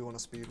usually don't do on a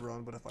speed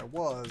run, but if I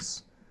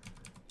was,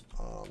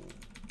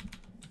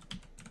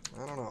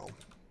 I don't know.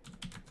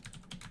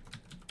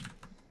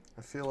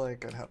 I feel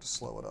like I'd have to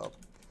slow it up.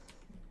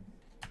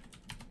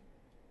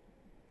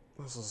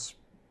 This is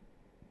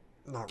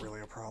not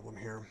really a problem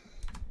here.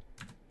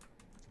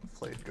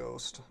 Flayed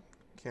Ghost.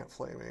 Can't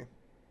flay me.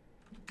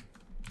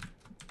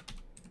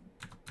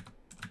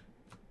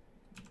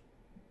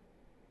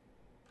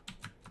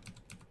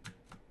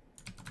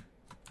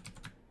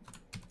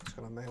 Just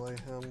gonna melee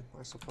him,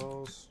 I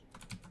suppose.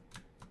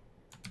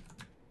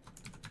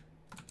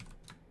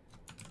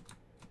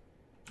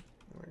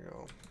 There we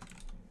go.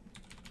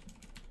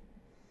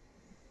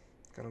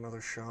 Got another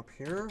shop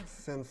here.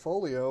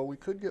 Finfolio. We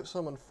could get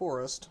some in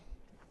Forest,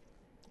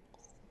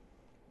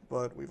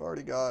 but we've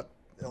already got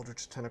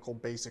Eldritch Tentacle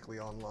basically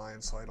online,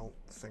 so I don't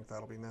think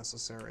that'll be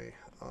necessary.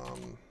 I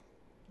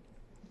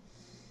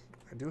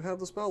do have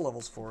the spell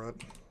levels for it.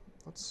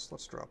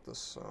 Let's drop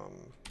this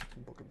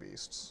Book of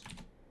Beasts.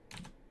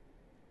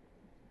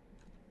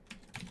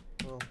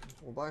 Well,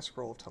 we'll buy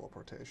Scroll of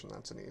Teleportation.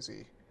 That's an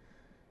easy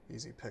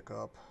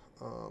pickup.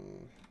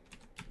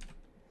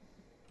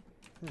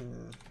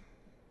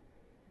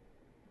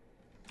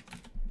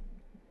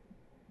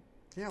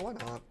 Yeah, why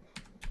not?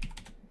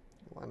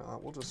 Why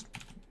not? We'll just...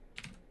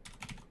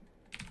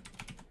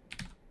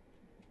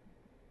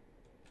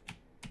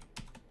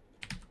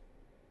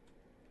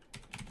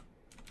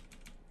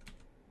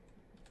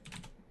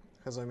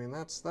 Because, I mean,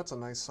 that's a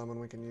nice summon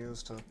we can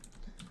use to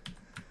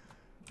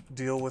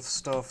deal with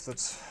stuff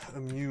that's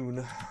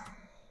immune.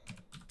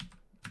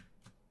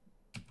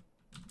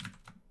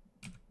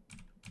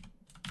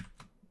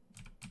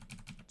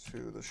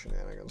 to the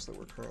shenanigans that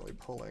we're currently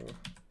pulling.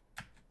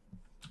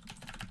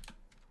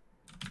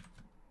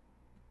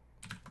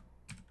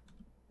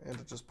 And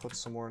it just puts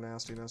some more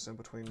nastiness in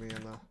between me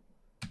and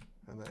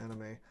the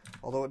enemy.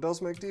 Although it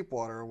does make deep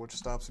water, which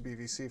stops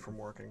BVC from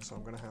working, so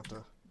I'm going to have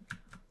to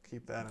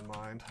keep that in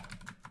mind.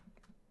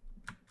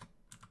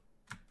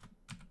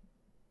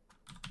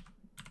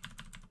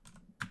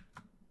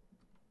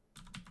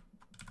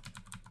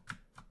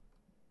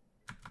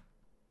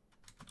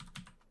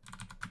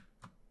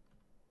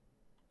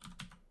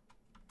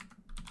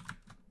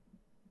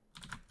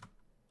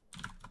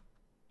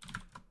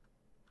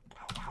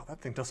 Oh, wow,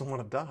 that thing doesn't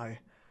want to die.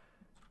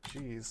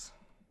 Jeez.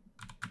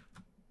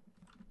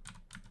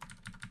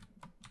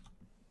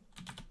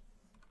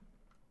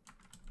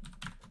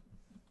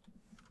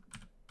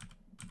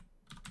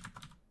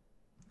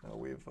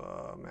 We've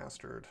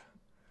mastered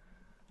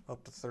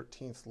up to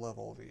 13th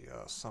level the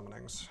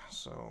summonings,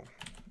 so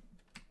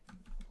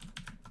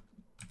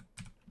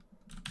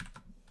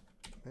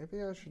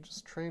maybe I should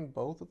just train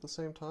both at the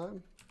same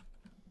time?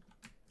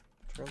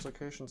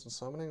 Translocations and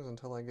summonings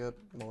until I get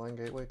Malign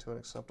Gateway to an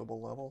acceptable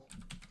level.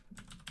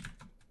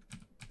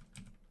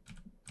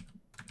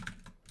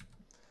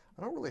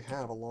 I don't really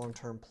have a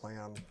long-term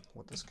plan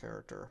with this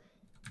character,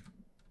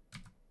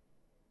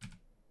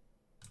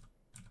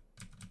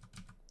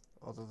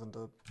 other than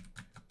to,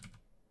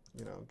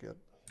 you know, get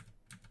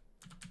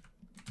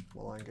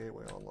Malign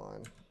Gateway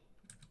online.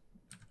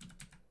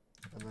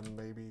 And then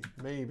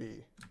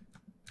maybe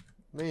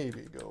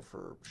go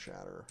for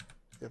Shatter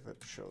if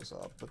it shows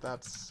up. But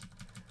that's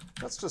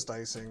just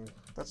icing.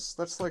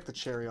 That's like the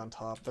cherry on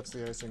top. That's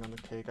the icing on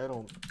the cake. I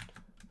don't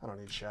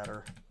need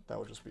Shatter. That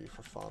would just be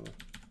for fun.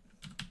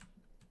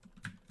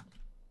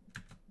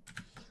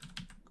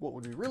 What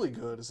would be really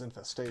good is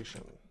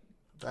Infestation.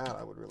 That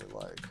I would really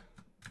like.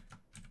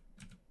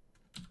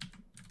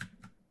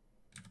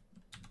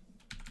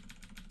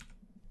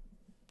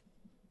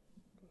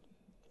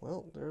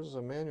 Well, there's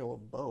a manual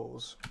of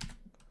bows.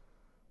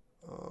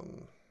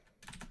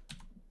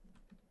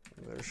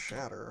 There's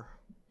Shatter,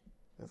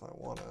 if I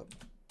want it.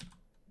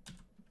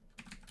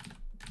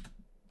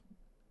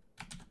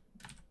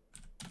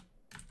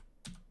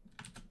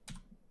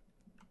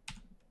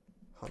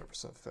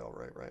 %, fail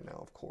rate right now,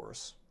 of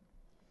course.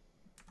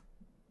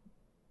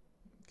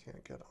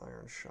 Can't get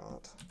Iron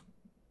Shot.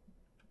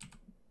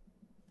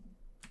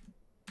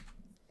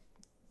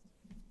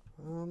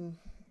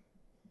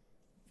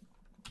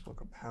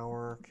 Book of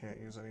Power, can't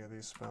use any of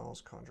these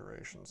spells,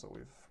 conjurations that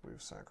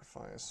we've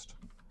sacrificed.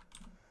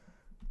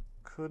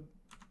 Could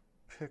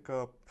pick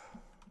up,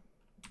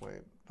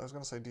 wait, I was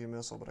gonna say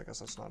Demissile, but I guess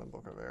that's not in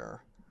Book of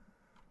Air.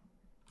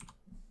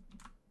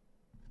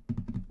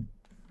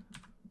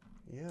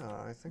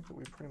 Yeah, I think that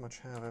we pretty much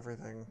have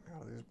everything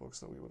out of these books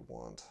that we would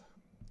want,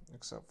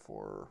 except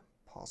for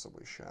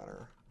possibly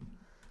Shatter.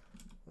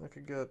 I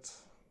could get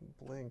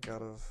Blink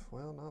out of,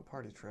 well, not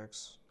Party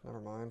Tricks, never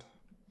mind.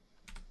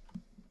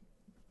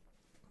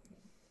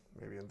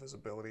 Maybe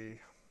Invisibility.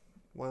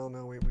 Well,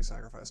 no, we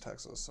sacrificed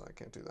Texas, so I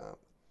can't do that.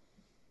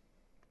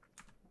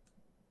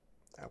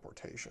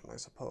 Apportation, I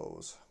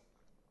suppose.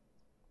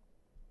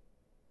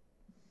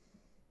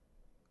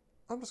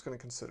 I'm just going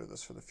to consider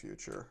this for the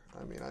future.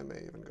 I mean, I may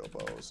even go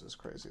bows, as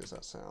crazy as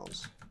that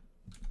sounds.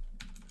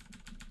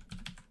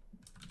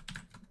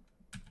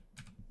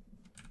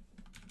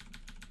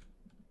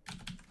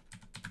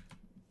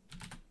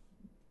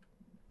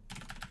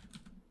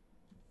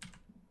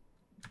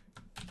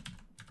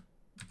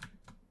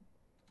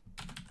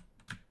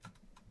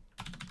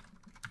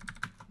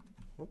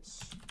 Whoops.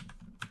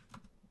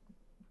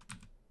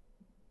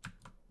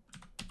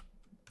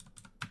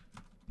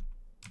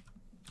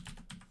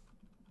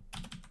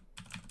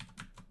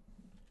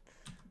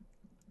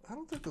 I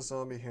don't think the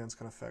zombie hands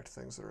can affect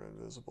things that are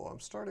invisible. I'm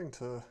starting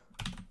to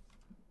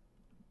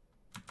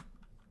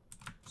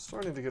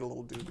get a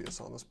little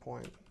dubious on this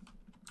point.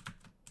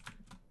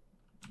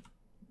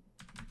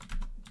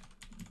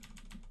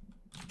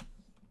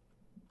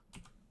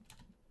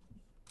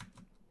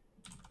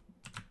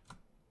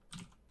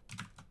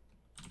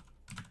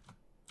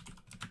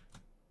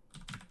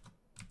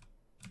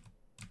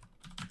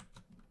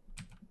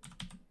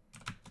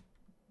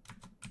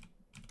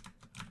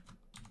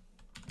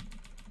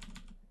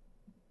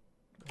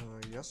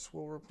 Yes,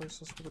 we'll replace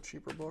this with a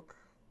cheaper book.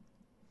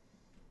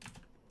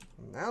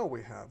 Now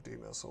we have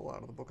Demissile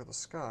out of the Book of the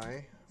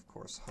Sky. Of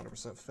course,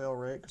 100% fail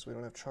rate because we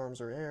don't have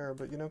Charms or Air,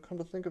 but you know, come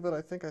to think of it,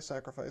 I think I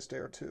sacrificed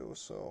Air too,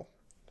 so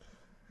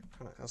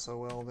kind of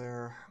SOL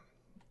there.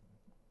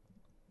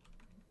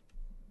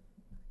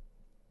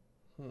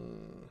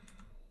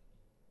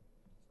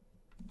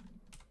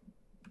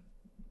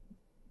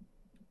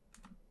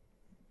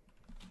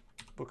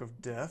 Book of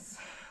Death.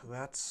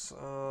 That's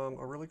a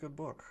really good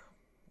book.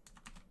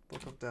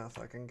 Book of Death,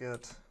 I can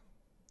get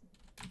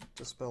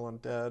Dispel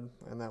Undead,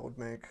 and that would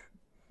make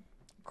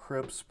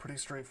Crypts pretty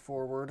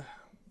straightforward.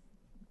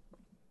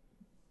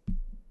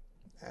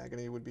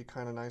 Agony would be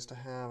kind of nice to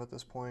have at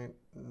this point.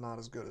 Not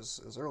as good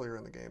as earlier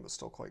in the game, but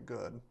still quite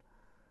good.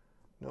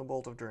 No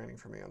Bolt of Draining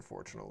for me,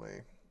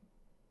 unfortunately.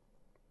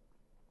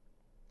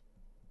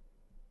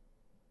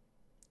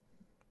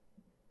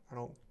 I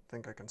don't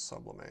think I can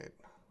sublimate.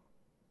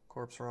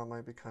 Corpse Rot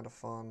might be kind of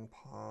fun.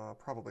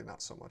 Probably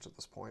not so much at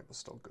this point, but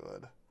still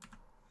good.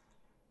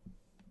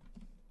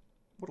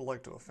 Would have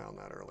liked to have found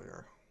that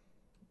earlier.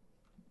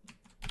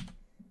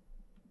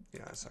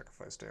 Yeah, I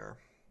sacrificed air.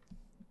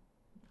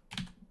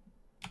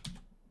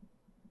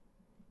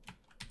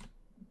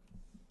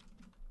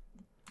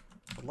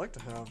 I'd like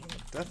to have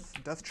a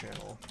death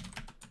channel.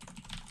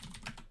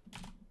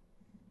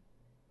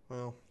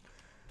 Well,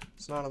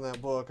 it's not in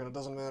that book, and it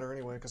doesn't matter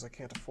anyway because I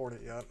can't afford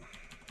it yet.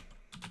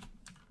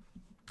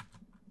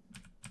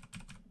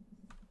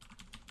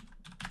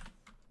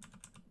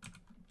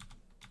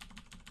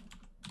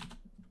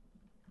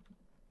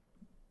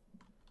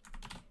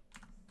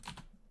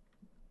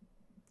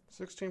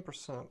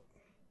 %.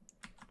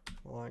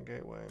 Malign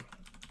Gateway.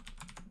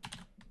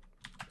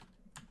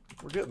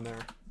 We're getting there.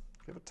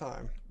 Give it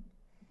time.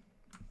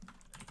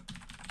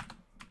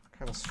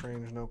 Kind of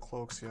strange, no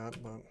cloaks yet,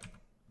 but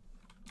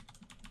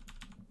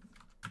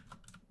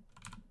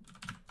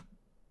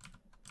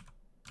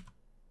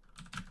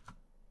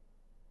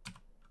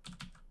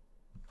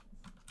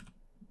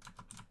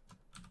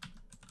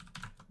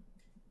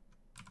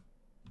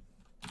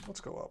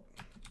let's go up.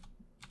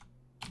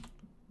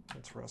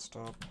 Let's rest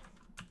up.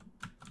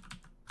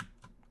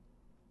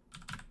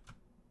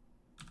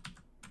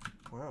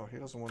 Wow, he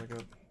doesn't want to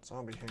get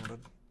zombie-handed.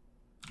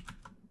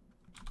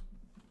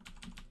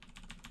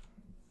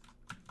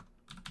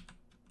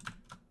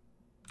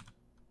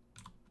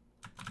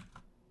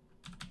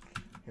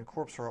 Yeah,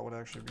 Corpse Rot would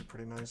actually be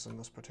pretty nice in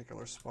this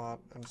particular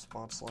spot, and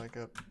spots like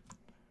it.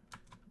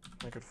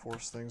 I could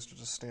force things to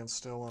just stand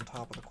still on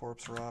top of the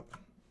Corpse Rot.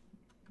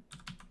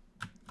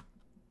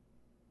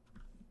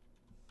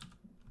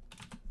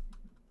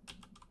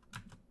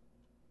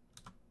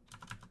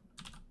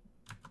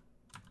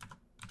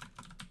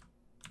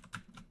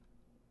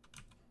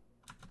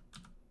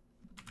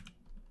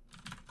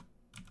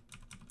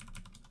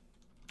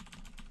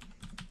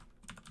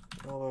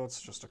 Although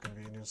it's just a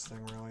convenience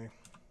thing, really.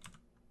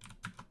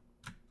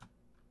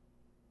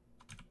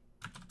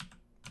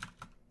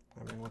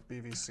 I mean, with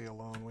BVC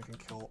alone, we can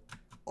kill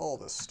all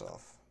this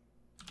stuff.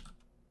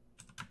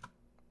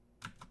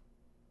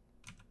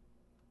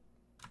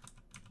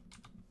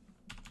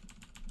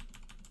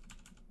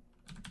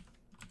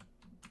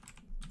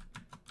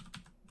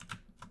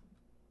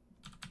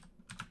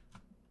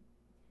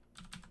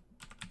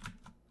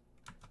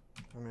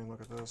 I mean,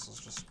 look at this.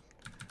 It's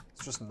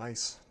just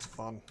nice. It's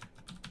fun.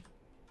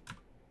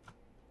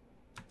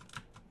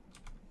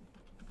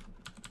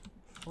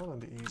 Fun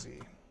and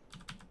easy.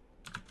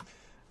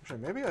 Actually,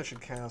 maybe I should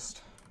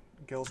cast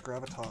Gale's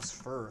Gravitas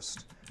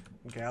first,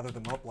 and gather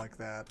them up like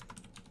that,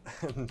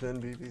 and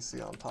then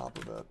BVC on top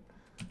of it.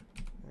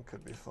 It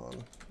could be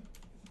fun.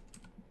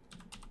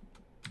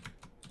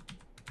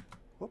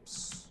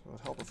 Whoops. It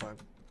would help if I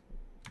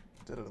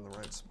did it in the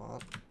right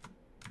spot.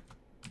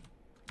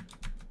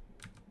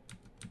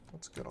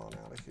 Let's get on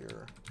out of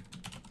here.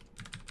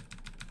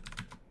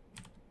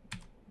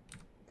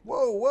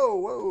 Whoa, whoa,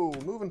 whoa!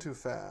 Moving too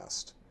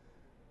fast.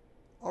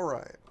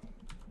 Alright.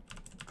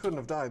 Couldn't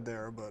have died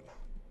there, but...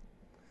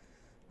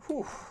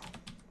 Whew.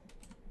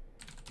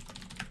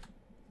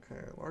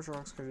 Okay, larger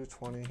rocks can do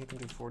 20, he can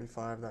do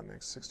 45, that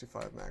makes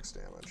 65 max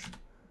damage.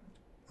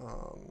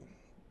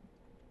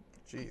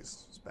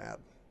 Jeez, it's bad.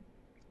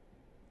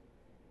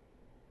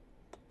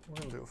 We're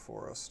gonna do a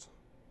forest.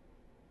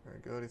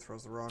 Very good, he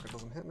throws the rock, it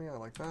doesn't hit me, I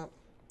like that.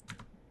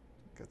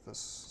 Get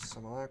this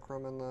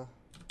simulacrum in the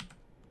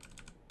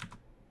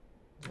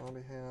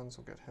zombie hands,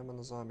 we'll get him in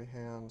the zombie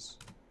hands.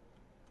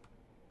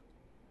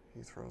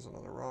 He throws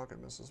another rock,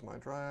 it misses my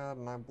dryad,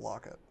 and I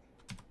block it.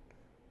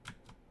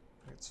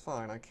 It's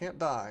fine, I can't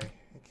die.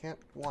 He can't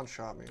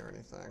one-shot me or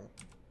anything.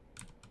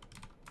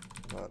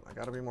 But I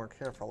gotta be more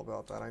careful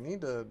about that. I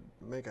need to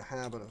make a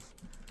habit of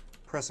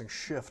pressing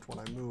shift when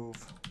I move.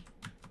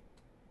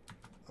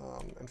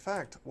 In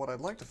fact, what I'd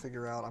like to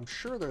figure out, I'm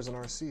sure there's an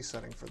RC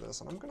setting for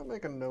this, and I'm gonna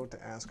make a note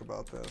to ask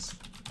about this.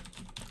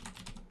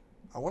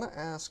 I want to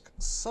ask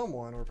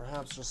someone, or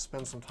perhaps just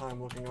spend some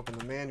time looking up in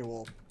the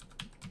manual,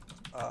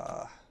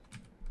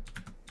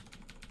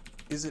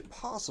 is it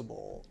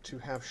possible to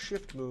have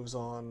shift moves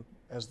on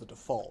as the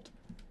default?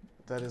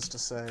 That is to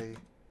say,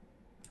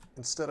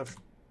 instead of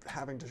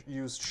having to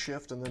use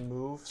shift and then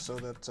move so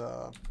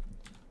that,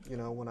 you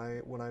know, when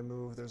I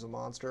move there's a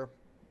monster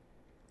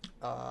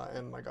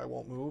and my guy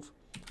won't move,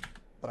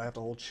 but I have to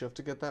hold shift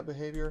to get that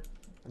behavior.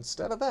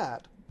 Instead of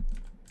that,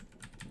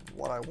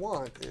 what I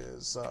want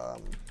is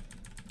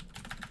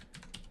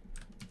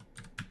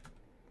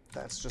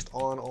that's just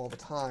on all the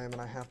time, and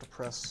I have to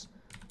press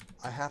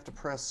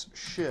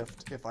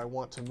shift if I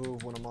want to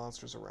move when a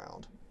monster's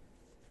around.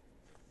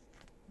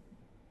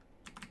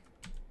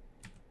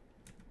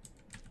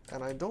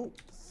 And I don't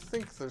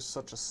think there's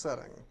such a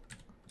setting,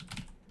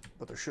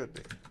 but there should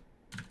be.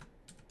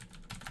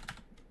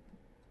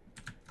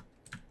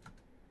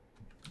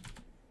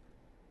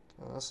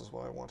 This is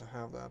what I want to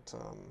have that,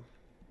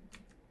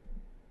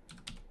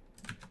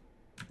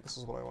 this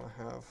is what I want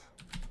to have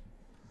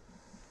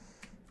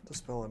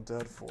Dispel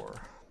Undead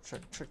for.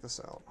 check this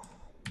out.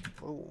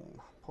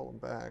 Boom. Pull him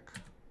back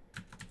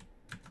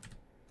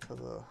to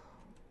the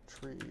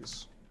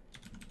trees.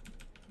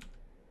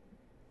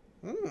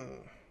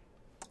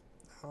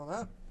 Now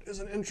that is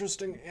an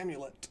interesting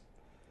amulet.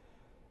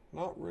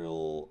 Not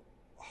real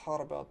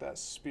hot about that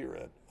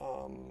spirit,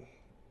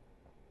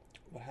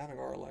 but having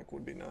Arlek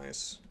would be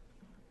nice.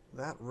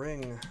 That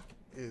ring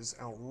is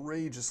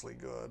outrageously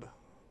good.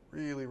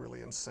 Really,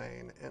 really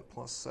insane. Int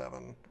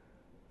 +7.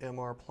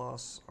 MR+,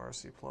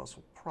 RC+,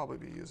 will probably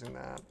be using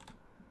that.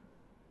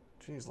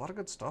 Geez, a lot of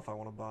good stuff I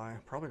want to buy.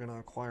 Probably going to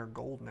acquire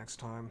gold next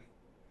time.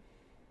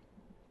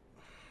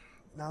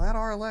 Now that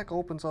Arlek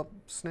opens up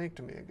Snake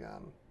to me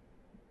again.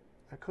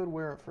 I could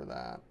wear it for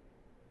that.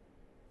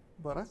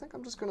 But I think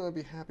I'm just going to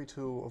be happy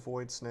to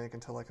avoid Snake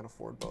until I can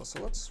afford both.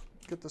 So let's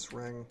get this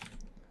ring.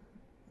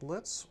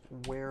 Let's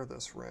wear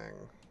this ring.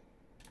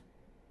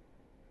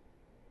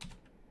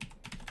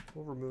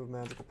 We'll remove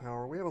magical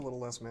power. We have a little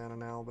less mana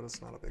now, but it's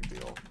not a big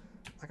deal.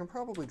 I can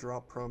probably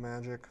drop Pro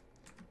Magic,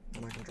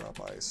 and I can drop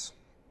Ice.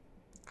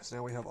 Because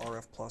now we have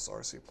RF plus,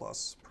 RC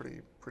plus.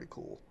 Pretty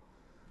cool.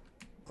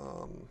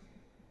 And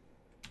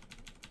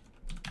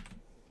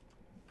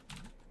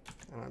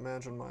I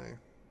imagine my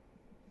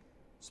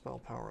spell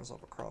power is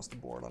up across the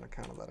board on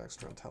account of that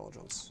extra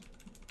intelligence.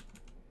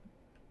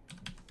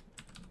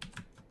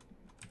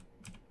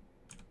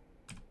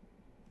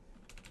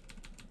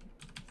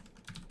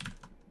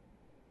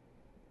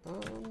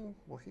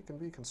 Well, he can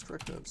be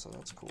constricted, so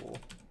that's cool.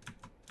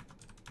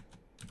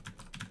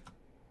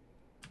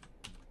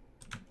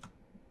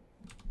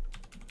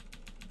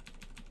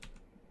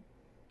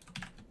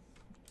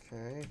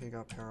 Okay, he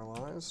got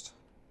paralyzed.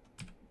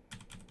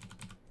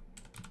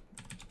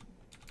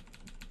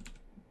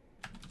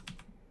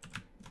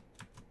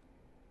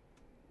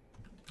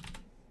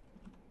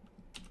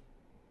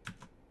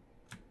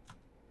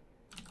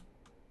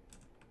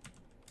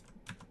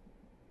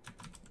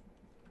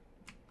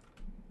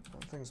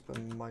 Thing's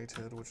been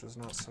mited, which is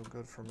not so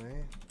good for me.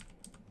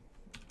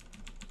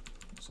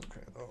 It's okay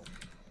though.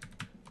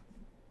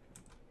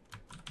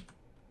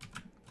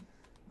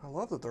 I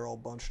love that they're all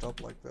bunched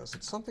up like this.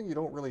 It's something you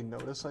don't really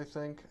notice, I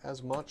think,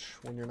 as much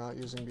when you're not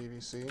using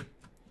BVC.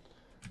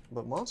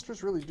 But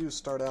monsters really do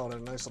start out in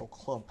a nice little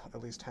clump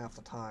at least half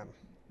the time.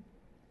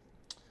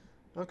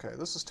 Okay,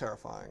 this is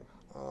terrifying.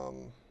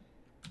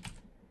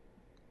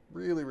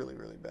 Really, really,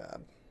 really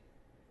bad.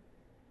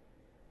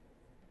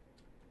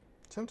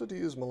 Tempted to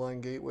use Malign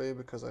Gateway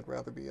because I'd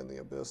rather be in the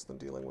Abyss than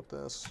dealing with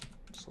this.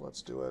 So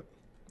let's do it.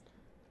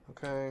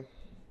 Okay.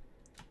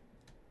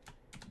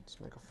 Let's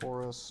make a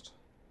forest.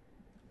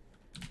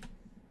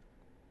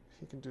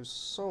 He can do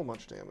so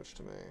much damage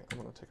to me. I'm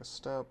going to take a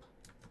step.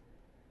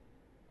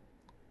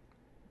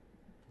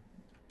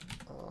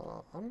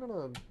 I'm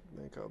going to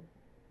make a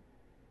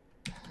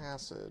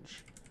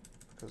passage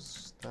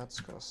because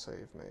that's going to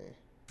save me.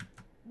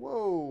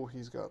 Whoa,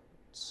 he's got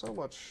so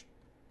much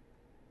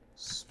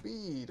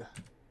speed.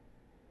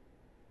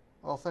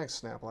 Oh, thanks,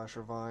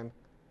 Snaplasher Vine.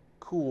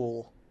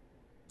 Cool.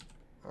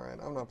 Alright,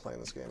 I'm not playing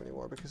this game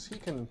anymore because he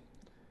can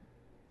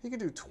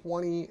do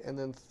 20 and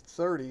then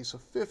 30, so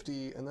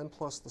 50, and then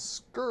plus the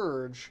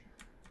Scourge,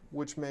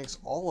 which makes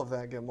all of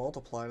that get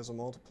multiplied as a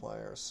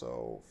multiplier,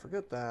 so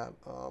forget that.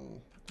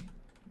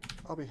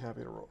 I'll be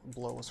happy to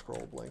blow a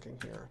scroll blinking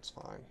here, it's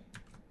fine.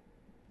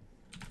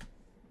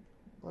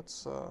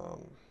 Let's,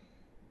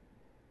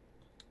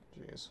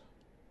 jeez.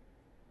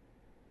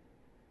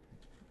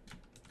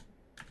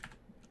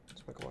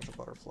 Let's make a bunch of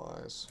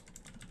butterflies.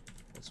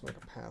 Let's make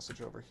a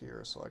passage over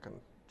here so I can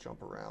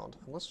jump around.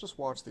 And let's just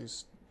watch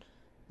these.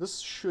 This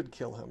should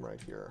kill him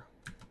right here.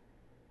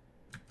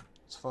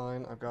 It's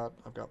fine. I've got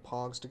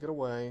pogs to get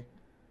away,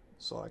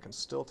 so I can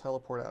still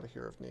teleport out of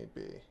here if need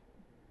be.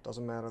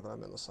 Doesn't matter that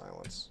I'm in the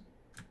silence.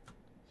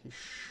 He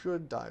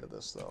should die to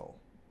this though.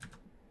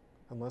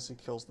 Unless he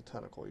kills the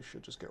tentacle, he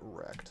should just get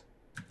wrecked.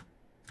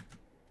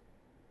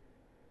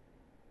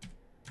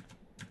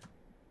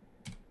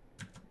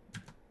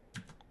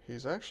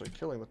 He's actually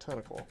killing the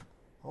tentacle.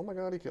 Oh my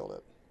god, he killed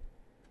it.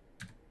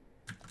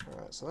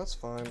 Alright, so that's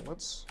fine.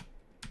 Let's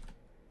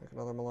make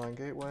another Malign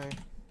Gateway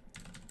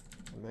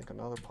and make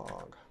another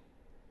Pog.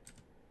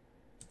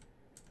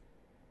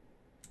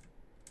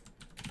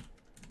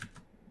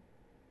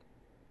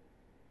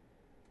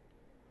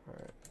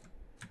 Alright.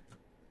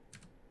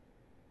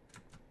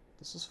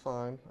 This is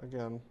fine.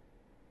 Again,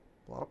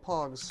 a lot of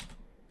Pogs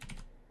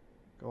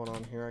going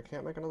on here. I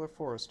can't make another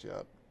forest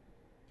yet.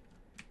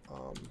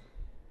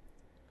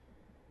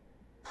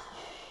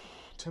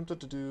 Tempted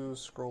to do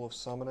Scroll of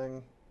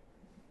Summoning,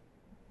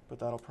 but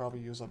that'll probably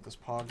use up this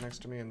Pog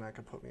next to me and that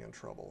could put me in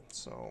trouble,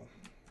 so...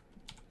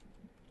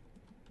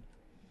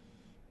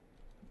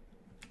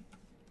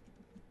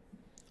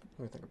 Let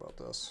me think about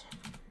this.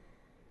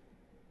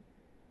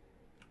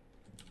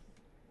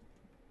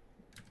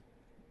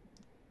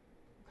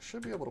 I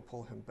should be able to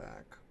pull him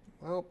back.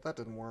 Well, that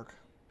didn't work.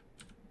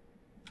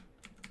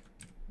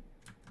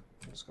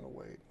 I'm just gonna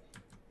wait.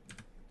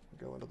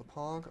 Go into the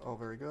Pog. Oh,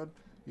 very good.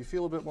 You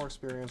feel a bit more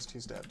experienced.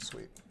 He's dead.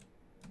 Sweet.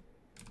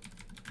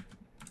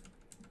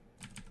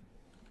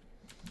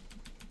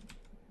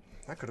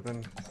 That could have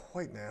been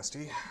quite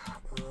nasty.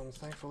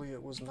 Thankfully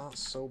it was not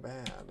so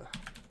bad.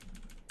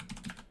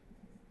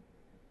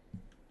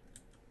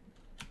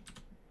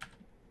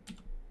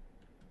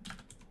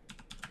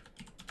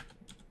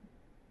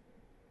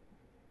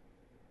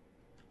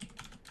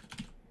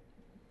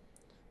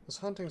 This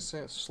hunting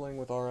sling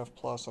with RF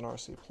plus and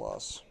RC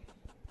plus.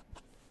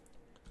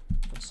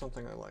 That's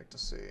something I like to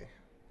see.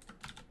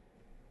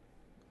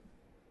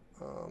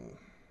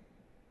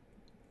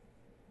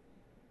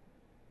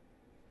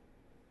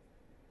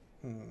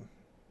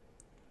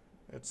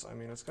 I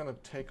mean, it's gonna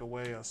take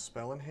away a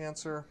spell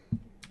enhancer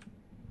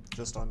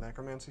just on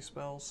necromancy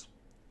spells.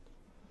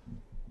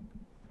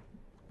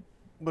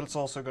 But it's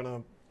also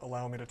gonna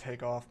allow me to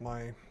take off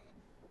my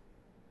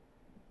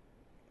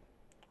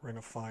Ring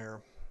of Fire.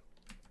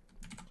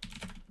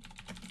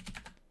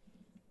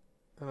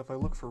 And if I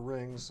look for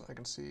rings, I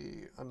can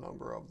see a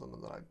number of them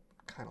that I'd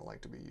kind of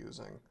like to be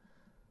using.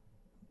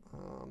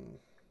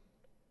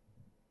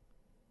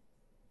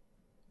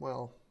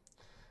 Well,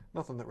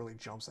 nothing that really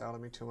jumps out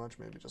at me too much,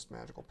 maybe just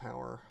magical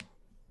power.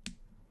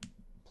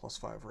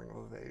 +5 Ring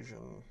of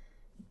Evasion.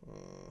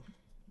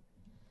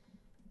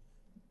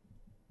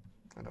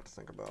 I'd have to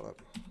think about it.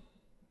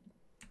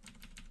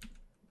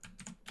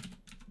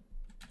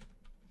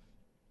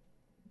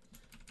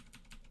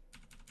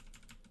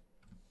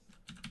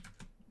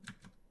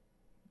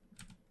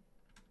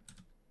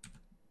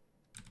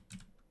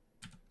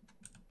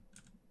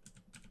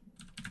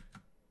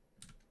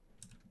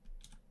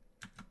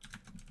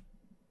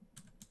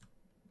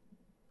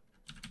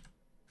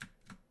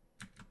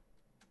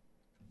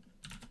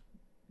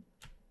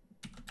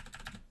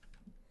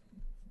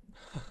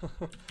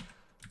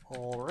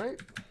 Alright,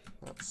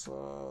 that's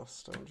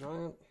Stone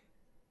Giant.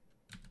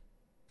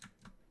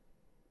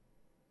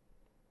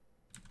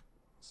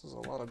 This is a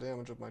lot of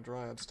damage if my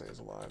Dryad stays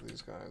alive.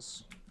 These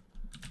guys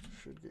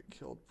should get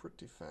killed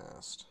pretty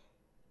fast.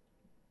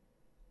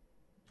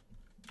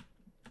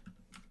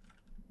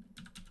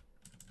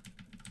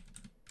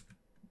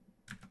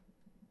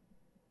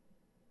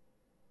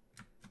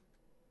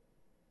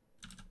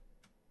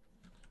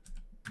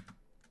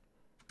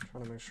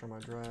 Trying to make sure my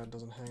Dryad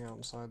doesn't hang out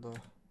inside the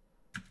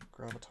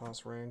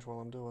gravitas range while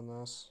I'm doing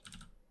this.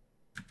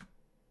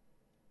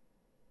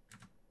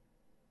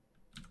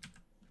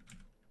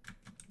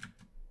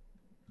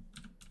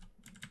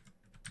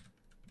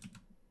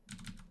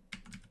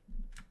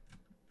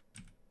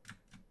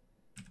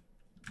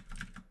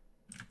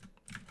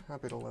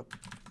 Happy to let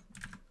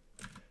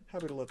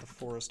the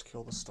forest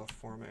kill the stuff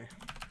for me.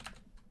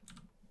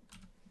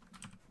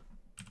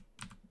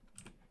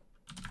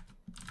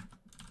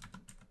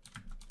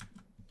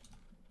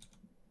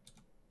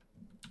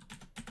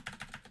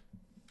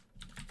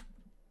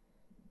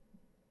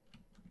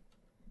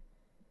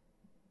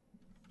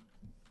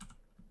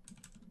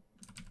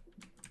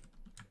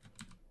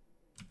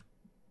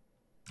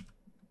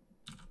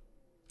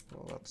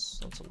 Oh,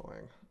 that's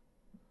annoying.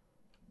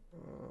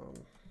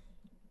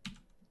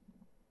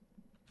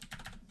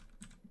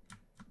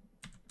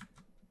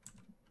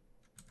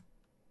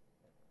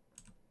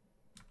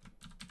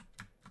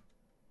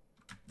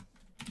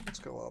 Let's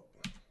go up.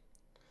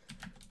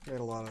 Made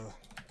a lot of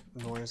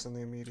noise in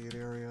the immediate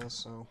area,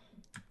 so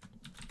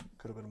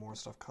could have been more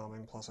stuff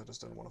coming, plus I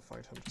just didn't want to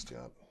fight him just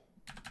yet.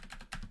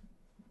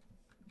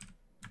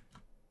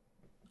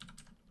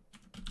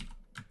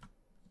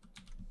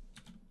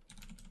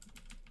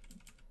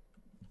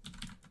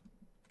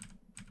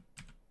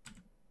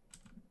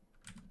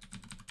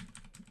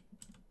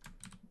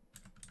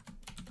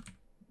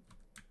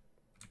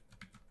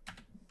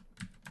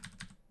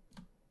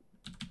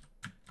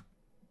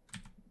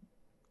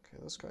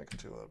 This guy could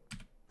do a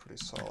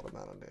pretty solid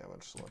amount of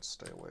damage, so let's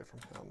stay away from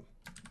him.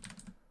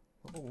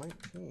 Level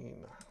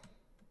 19.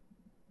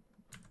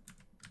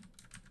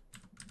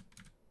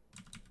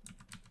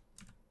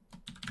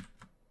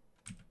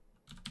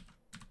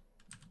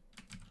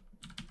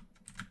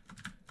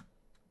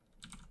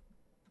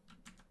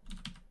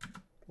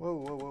 Whoa,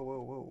 whoa, whoa,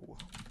 whoa, whoa.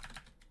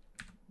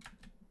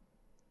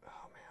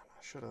 Oh man,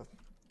 I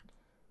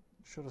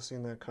should have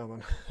seen that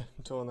coming.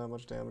 Doing that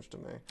much damage to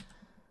me.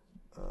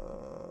 I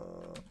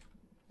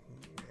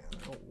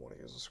don't want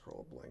to use a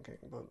scroll of blinking,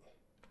 but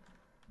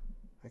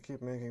I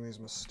keep making these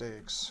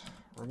mistakes.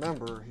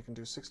 Remember, he can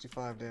do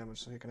 65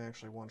 damage, so he can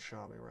actually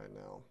one-shot me right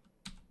now.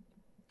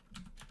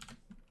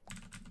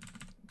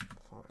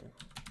 Fine.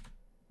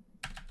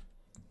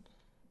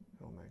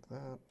 He'll make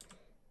that.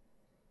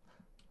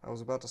 I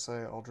was about to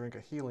say I'll drink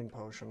a healing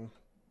potion.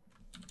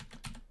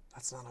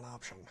 That's not an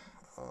option.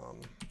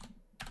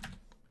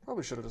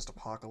 Probably should have just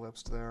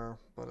apocalypsed there,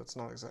 but it's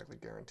not exactly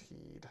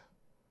guaranteed.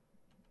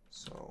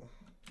 So...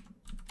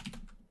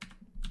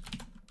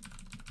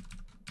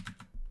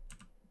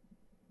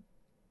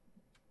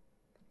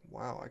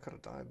 Wow, I could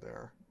have died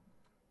there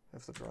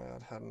if the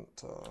Dryad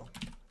hadn't,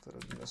 if it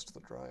had missed the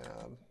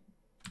Dryad.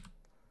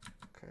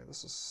 Okay,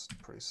 this is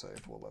pretty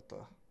safe. We'll let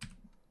that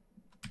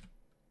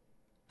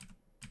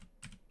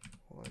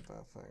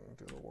thing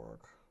do the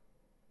work.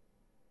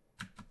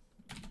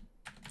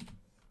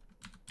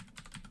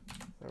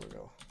 There we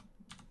go.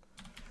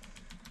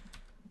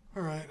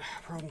 Alright,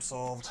 problem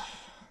solved.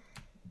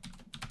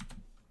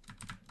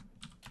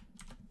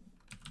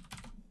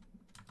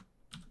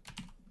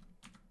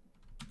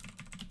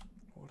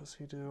 What does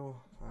he do?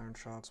 Iron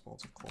shots,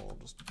 bolts of cold,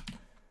 just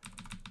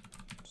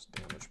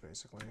damage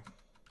basically.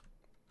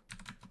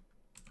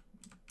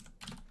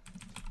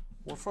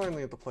 We're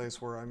finally at the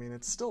place where, I mean,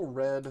 it's still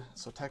red,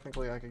 so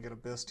technically I could get a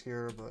Bist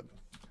here, but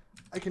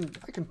I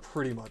can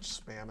pretty much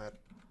spam it.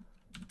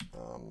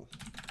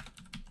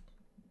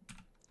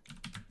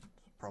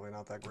 Probably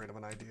not that great of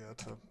an idea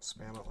to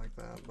spam it like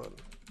that, but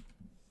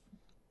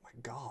my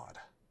god.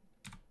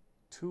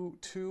 Two,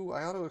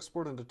 I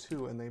auto-export into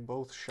 2 and they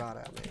both shot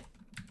at me.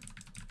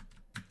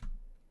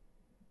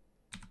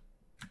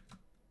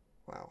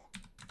 Wow.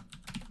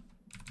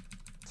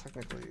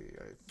 Technically,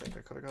 I think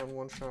I could have gotten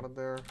one-shotted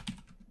there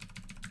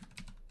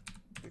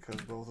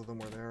because both of them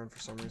were there, and for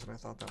some reason I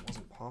thought that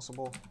wasn't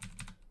possible.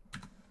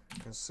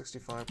 Because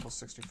 65 plus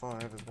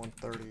 65 is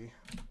 130.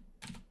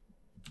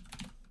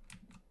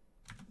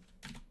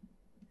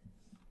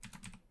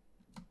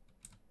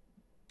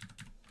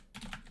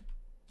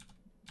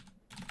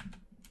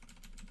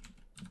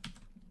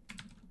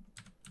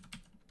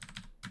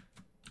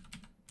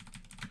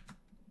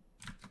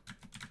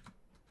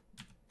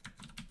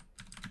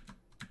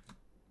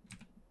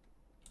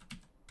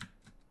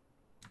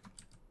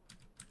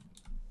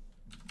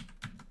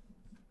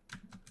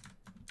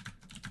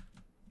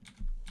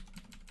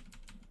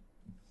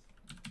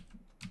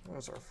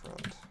 There's our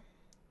friend.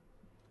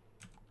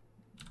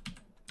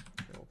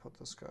 Okay, we'll put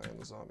this guy in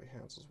the zombie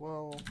hands as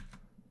well.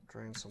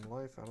 Drain some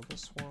life out of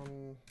this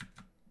one.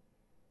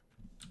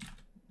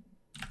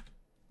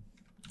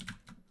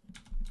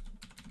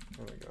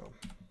 There we go.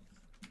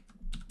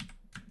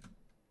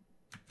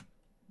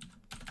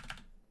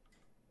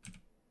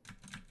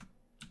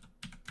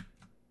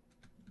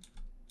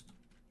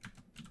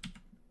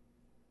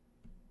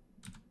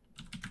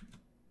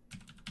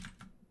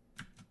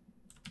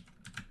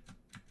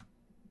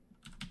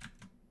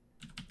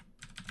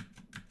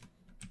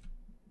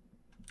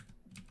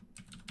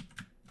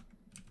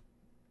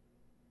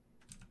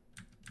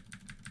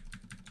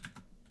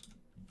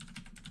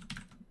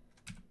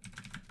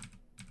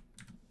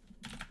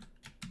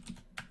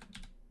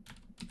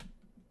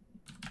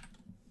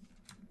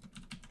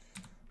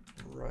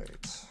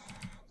 Right,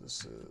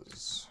 this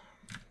is,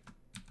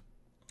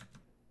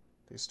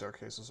 these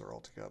staircases are all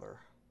together.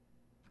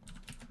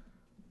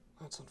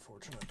 That's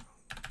unfortunate.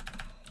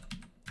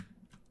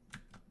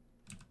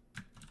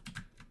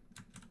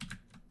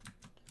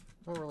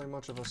 Not really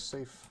much of a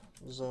safe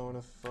zone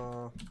if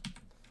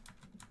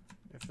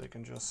they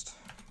can just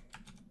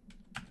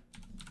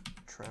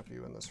trap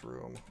you in this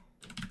room.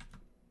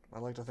 I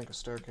like to think of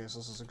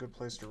staircases as a good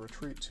place to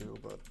retreat to,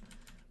 but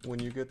when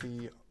you get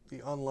the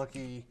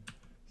unlucky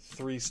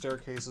 3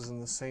 staircases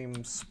in the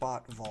same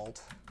spot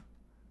vault,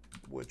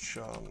 which,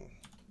 I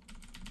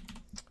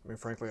mean,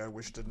 frankly, I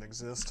wish didn't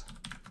exist.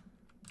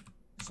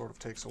 Sort of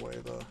takes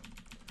away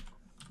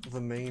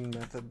the main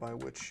method by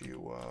which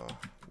you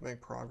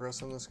make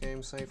progress in this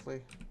game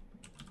safely.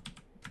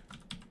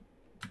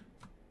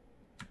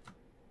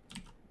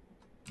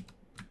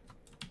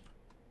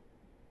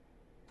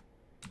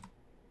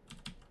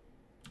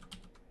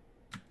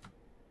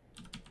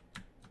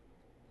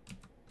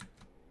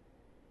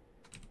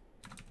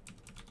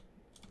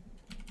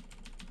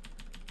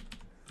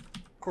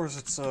 Of course,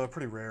 it's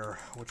pretty rare,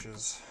 which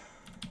is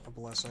a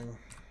blessing.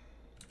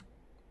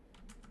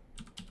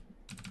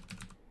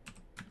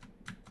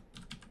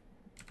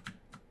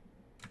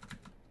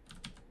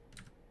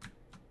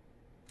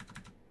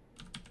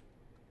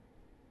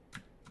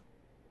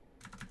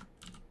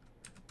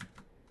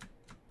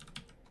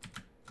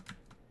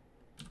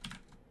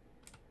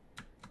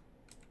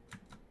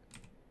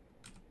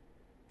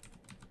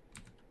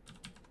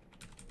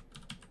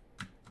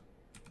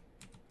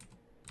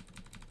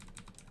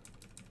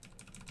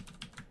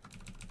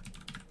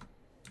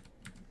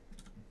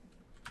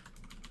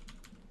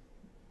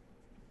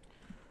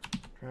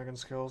 Dragon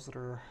skills that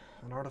are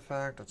an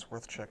artifact, it's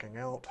worth checking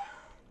out.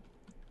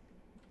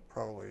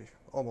 Probably,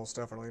 almost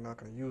definitely not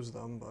going to use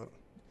them, but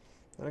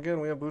then again,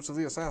 we have Boots of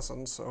the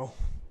Assassin, so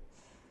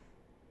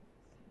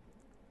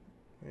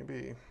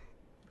maybe.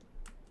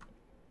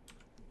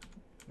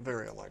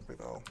 Very unlikely,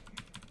 though.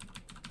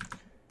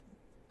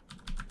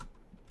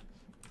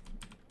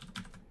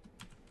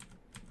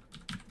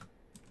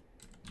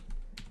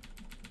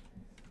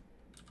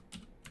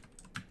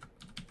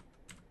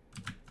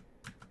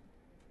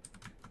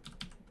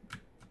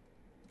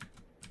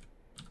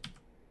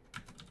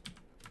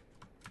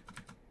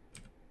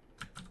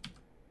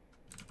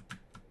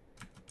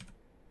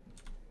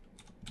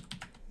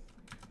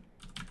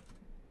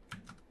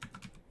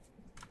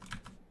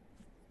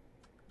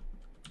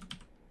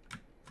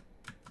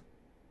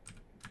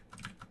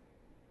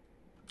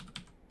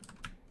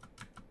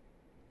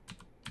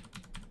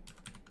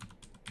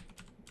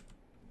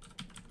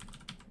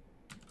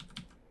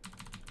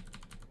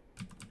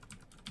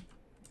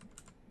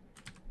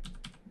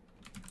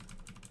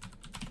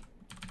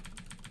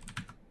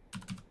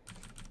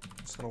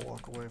 Just gonna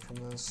walk away from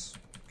this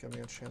give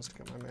me a chance to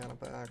get my mana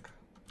back.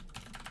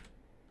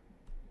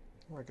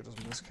 Or I could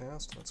just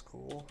miscast, that's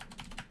cool.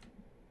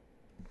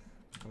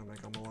 I'm gonna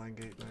make a Malign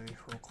Gateway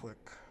real quick.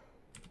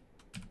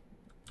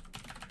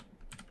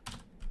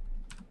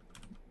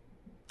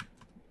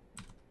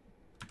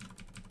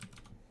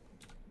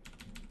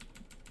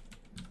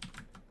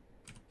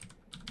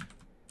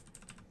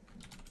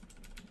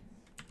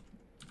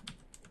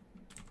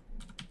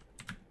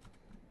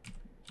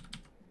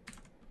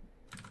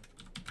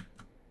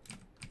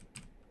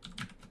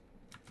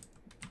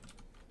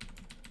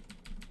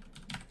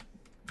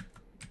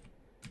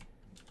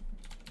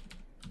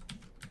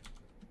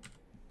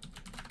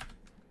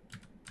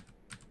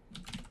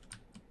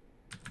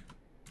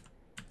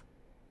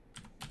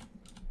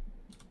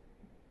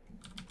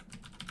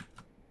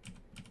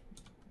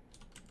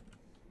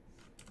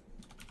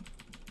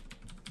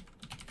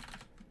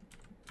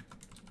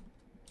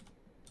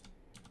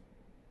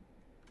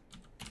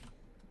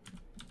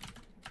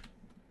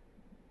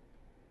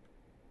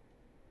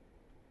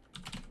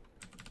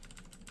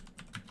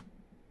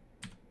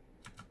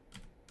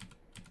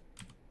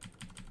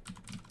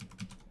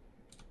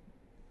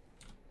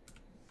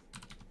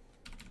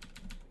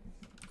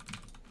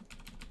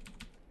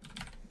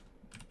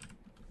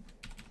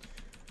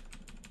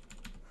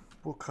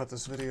 We'll cut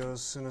this video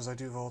as soon as I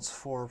do Vaults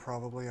 4,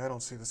 probably. I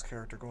don't see this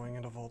character going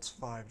into Vaults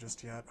 5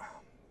 just yet.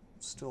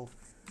 Still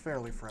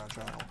fairly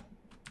fragile.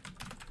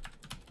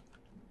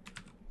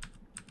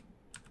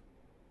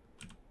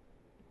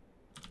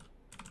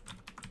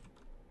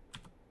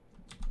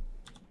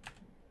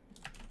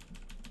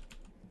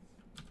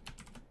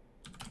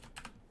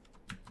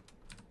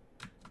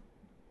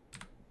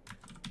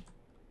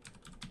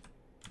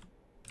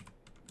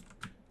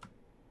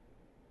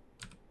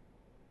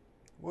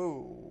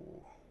 Whoa.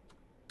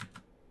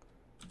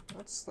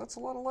 That's a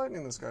lot of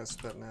lightning this guy's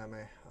spitting at me.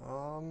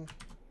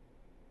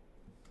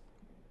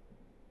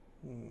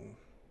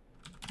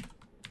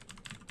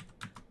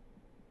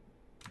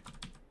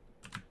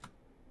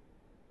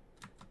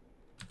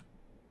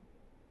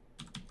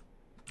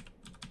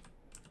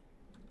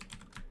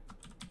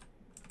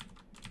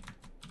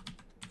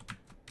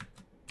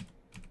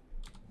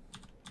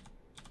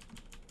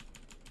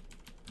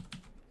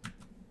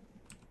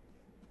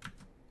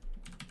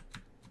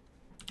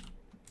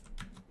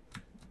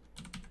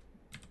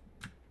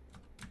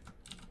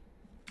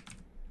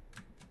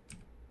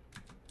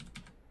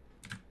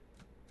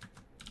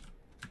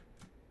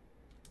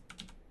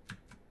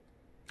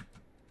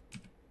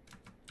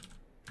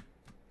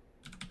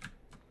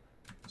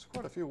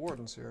 Quite a few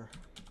wardens here.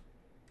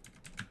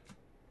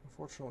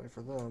 Unfortunately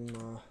for them,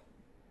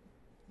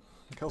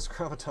 Ghost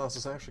Gravitas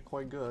is actually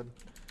quite good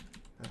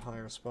at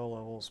higher spell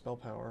level, spell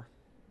power.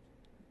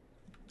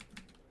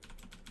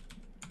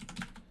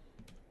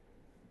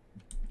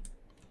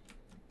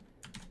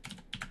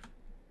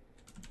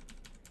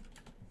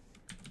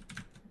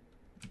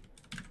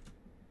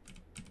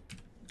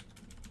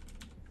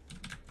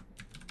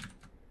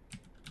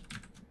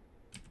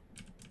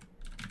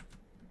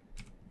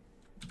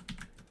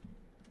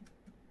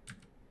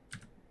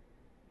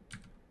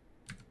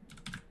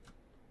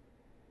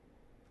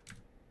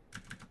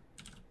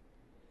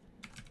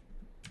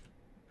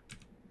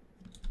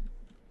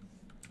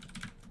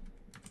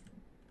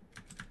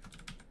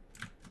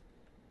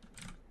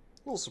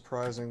 A little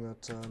surprising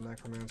that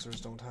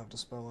Necromancers don't have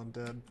Dispel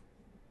Undead.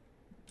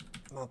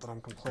 Not that I'm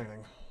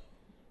complaining.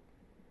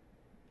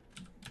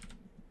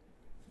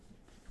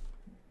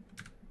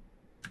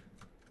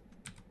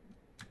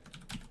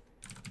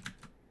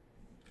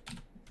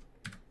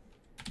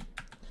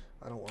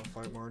 I don't want to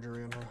fight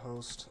Marjorie and her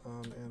host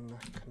in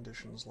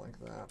conditions like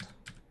that.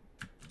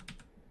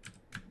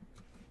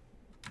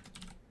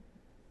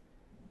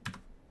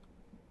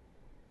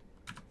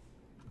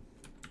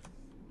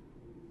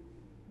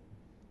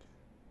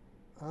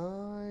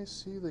 I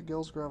see that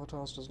Gil's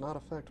Gravitas does not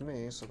affect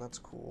me, so that's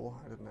cool.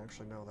 I didn't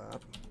actually know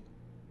that.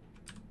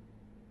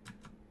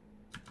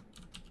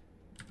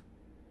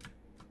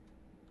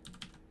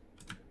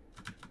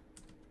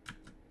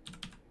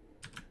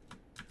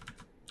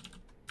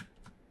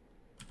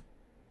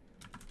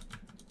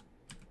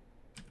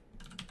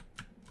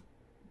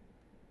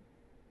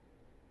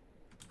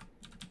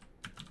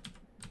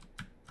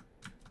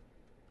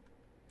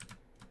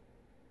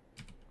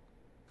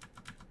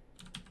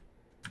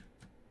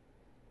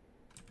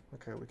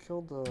 Okay, we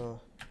killed the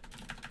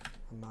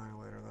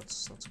Annihilator.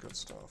 That's good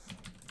stuff.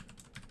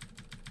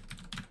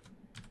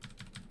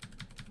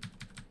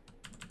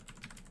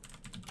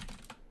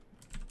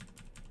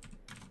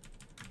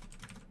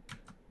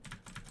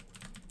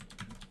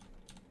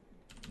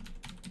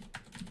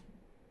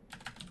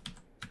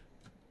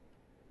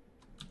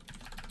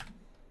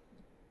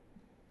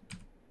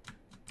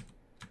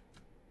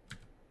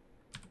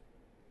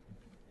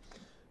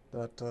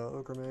 That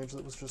Ogre Mage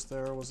that was just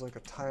there was like a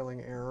tiling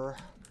error.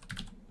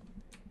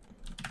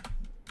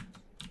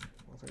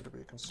 Nothing to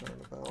be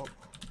concerned about.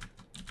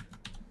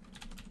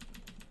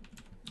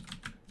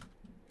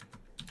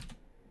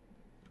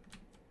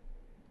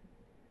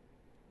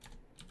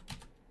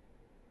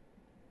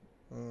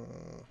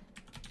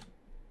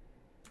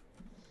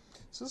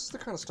 So this is the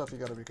kind of stuff you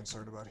got to be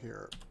concerned about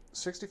here.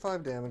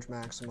 65 damage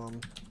maximum,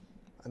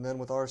 and then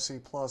with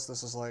RC plus,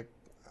 this is like,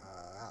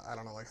 I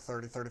don't know, like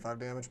 30, 35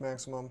 damage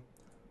maximum.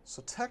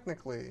 So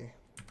technically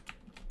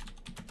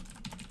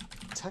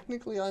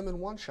I'm in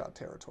one-shot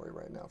territory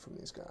right now from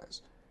these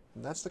guys.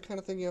 And that's the kind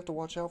of thing you have to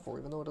watch out for,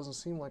 even though it doesn't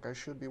seem like I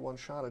should be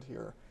one-shotted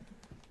here.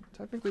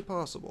 Technically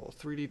possible.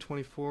 3D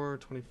 24,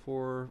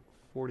 24,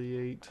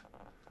 48,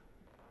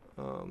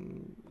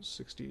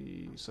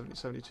 60, 70,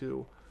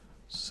 72.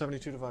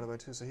 72 divided by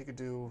 2, so he could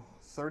do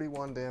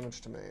 31 damage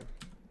to me.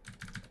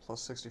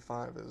 Plus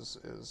 65 is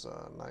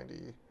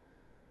 90,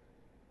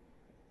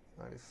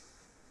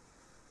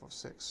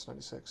 96,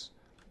 96.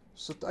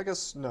 So I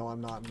guess, no,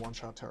 I'm not in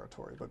one-shot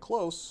territory, but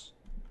close.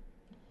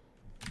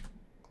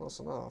 Close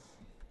enough.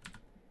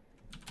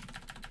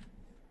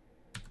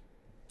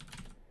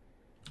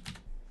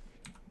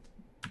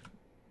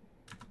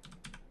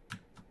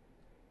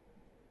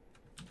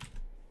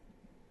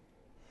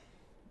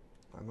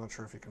 I'm not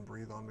sure if he can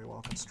breathe on me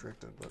while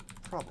constricted, but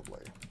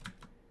probably.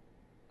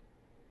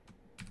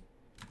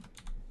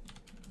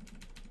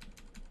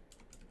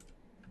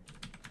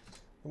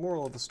 The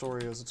moral of the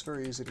story is it's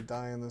very easy to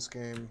die in this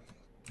game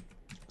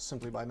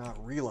simply by not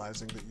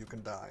realizing that you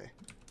can die.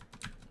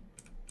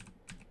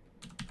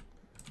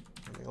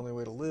 And the only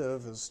way to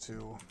live is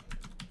to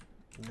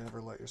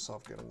never let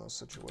yourself get in those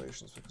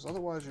situations, because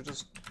otherwise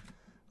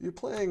you're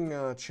playing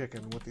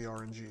chicken with the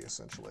RNG,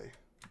 essentially.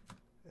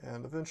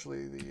 And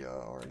eventually the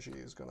RNG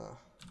is gonna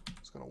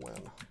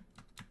win.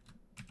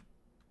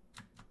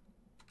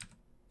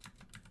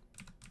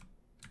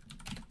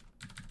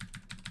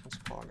 Let's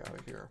pog out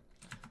of here.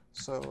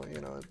 So, you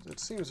know, it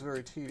seems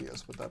very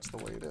tedious, but that's the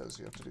way it is.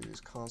 You have to do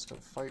these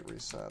constant fight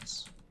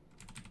resets.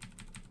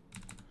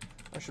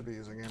 I should be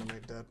using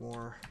Animate Dead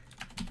more,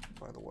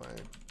 by the way.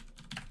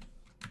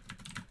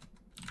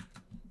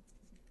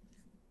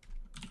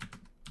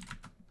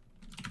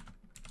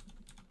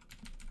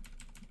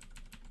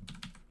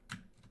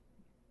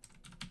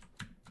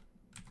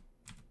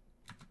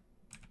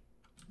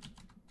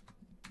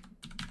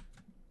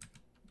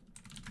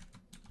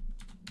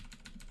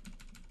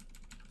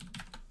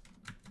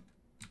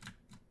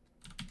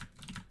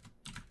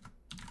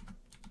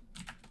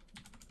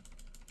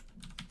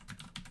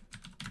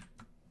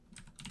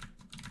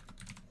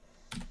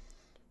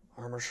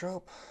 Armor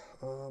shop.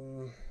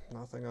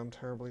 Nothing I'm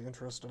terribly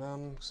interested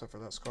in, except for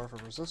that Scarf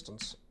of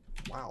Resistance.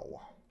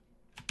 Wow.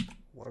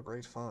 What a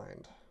great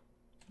find.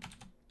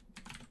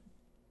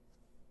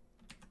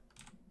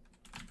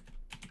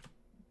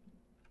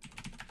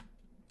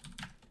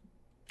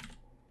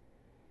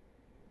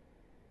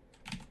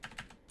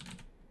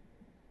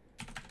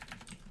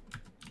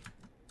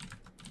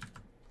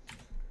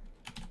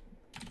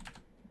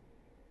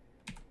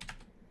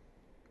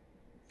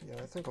 Yeah,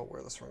 I think I'll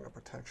wear this Ring of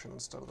Protection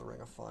instead of the Ring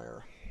of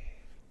Fire.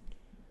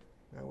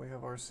 Now we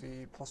have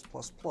RC++,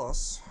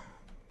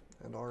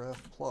 and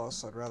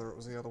RF+. I'd rather it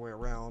was the other way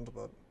around,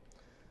 but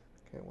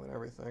can't win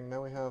everything.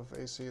 Now we have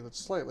AC that's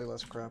slightly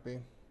less crappy.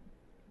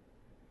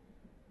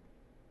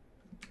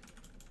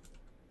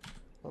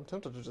 I'm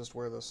tempted to just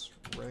wear this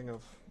Ring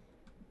of...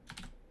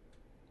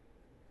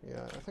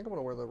 Yeah, I think I'm going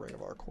to wear the Ring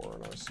of R-Core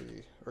and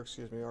RC, or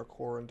excuse me,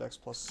 R-Core and Dex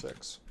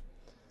 +6.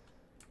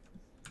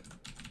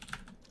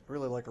 I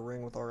really like a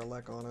ring with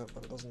R-Elec on it,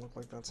 but it doesn't look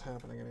like that's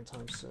happening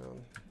anytime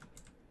soon.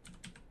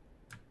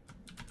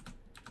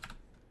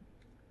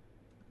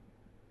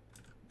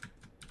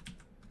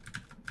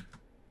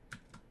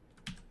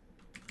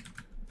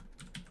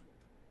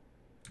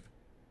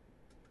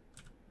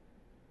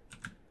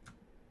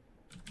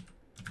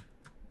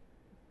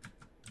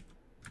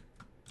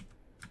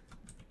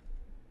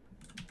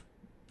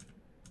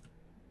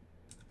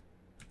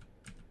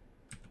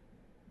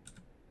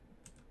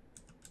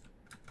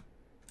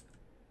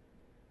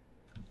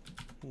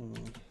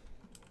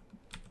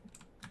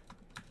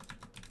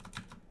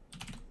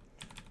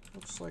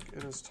 Looks like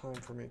it is time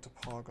for me to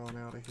pog on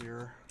out of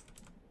here.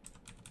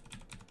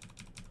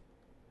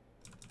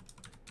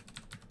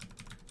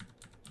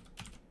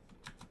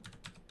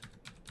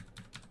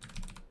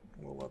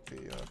 We'll let the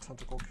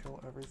tentacle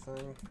kill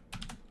everything.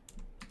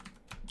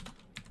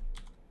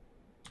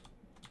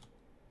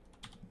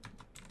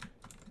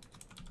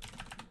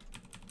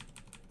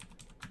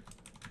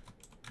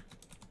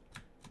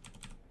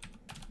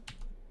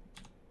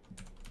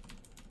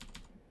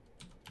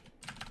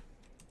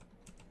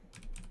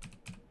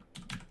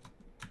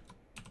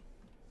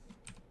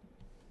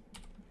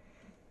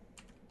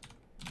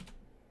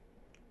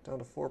 Down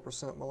to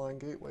 4% Malign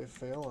Gateway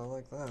fail, I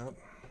like that.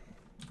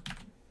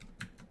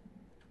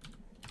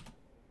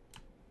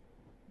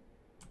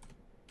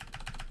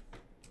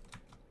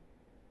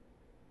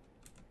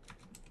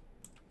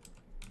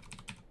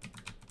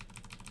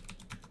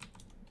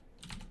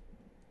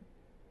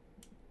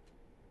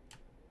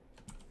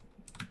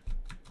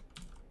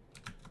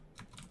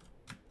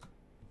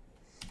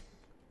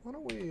 Why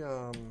don't we,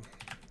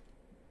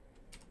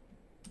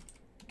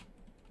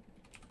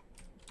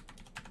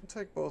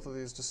 take both of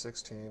these to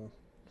 16.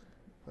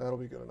 That'll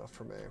be good enough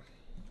for me.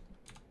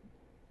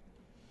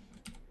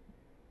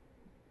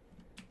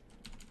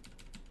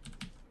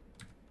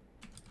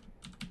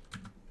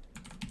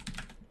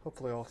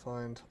 Hopefully I'll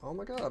find... Oh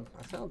my god,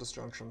 I found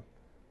disjunction.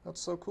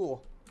 That's so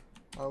cool.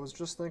 I was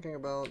just thinking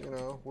about, you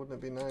know, wouldn't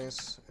it be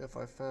nice if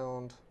I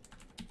found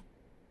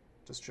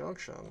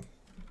disjunction?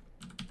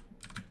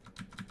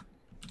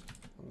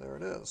 And there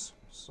it is.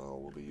 So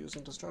we'll be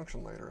using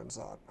disjunction later in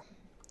Zot.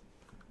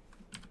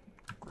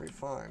 Great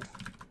find.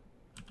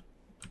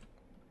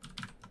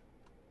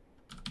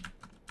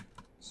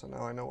 So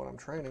now I know what I'm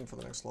training for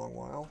the next long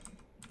while.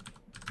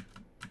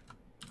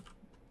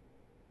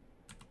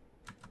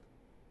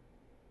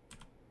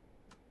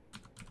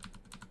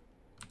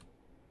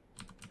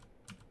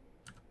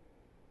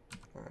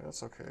 Alright,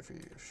 that's okay if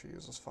she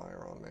uses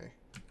fire on me,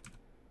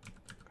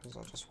 because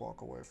I'll just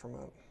walk away from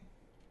it.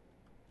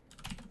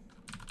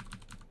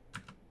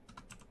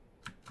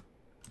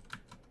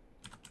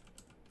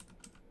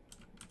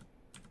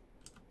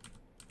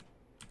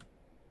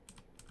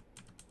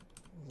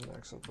 There's an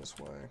exit this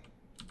way.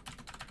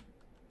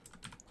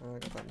 I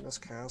got that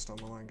miscast on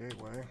the line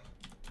gateway.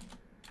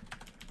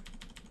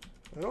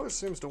 It always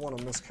seems to want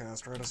to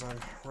miscast right as I'm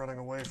running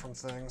away from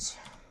things.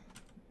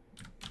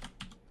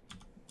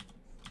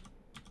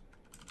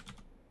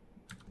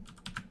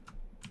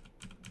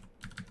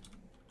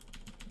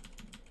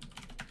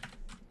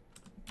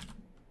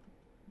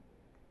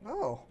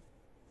 Oh,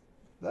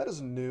 that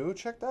is new.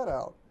 Check that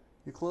out.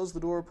 You close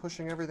the door,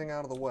 pushing everything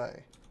out of the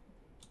way.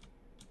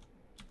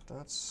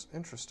 That's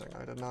interesting.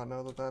 I did not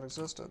know that that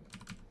existed.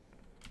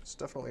 It's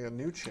definitely a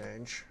new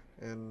change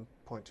in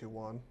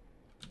 0.21.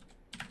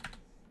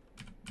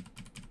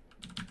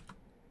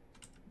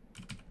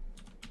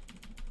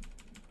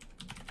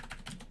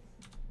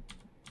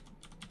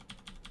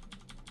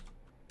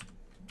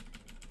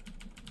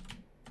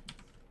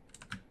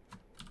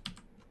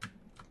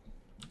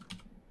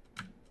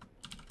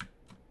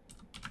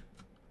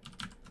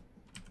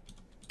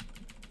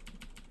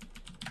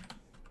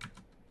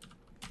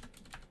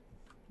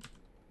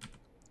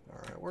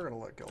 Alright, we're going to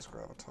let Gil's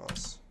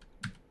Gravitas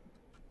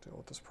deal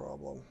with this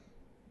problem.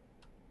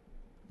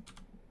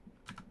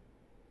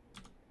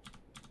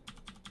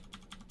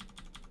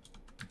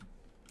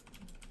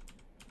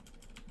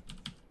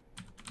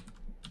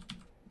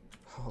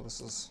 Oh, this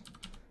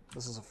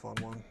is a fun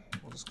one.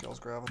 We'll just Gil's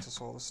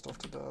Gravitas all this stuff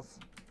to death.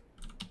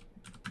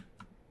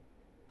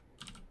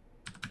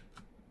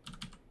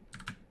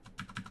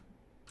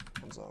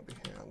 And zombie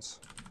hands.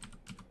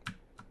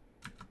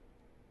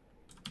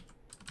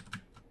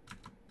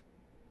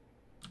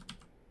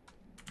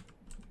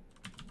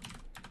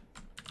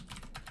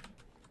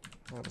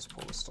 I'll just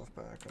pull this stuff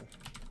back and...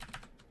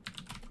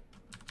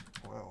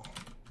 Wow.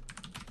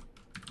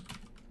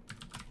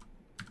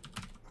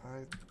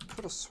 I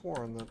could have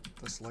sworn that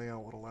this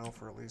layout would allow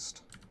for at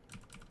least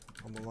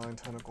a malign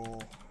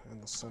tentacle in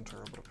the center,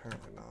 but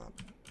apparently not.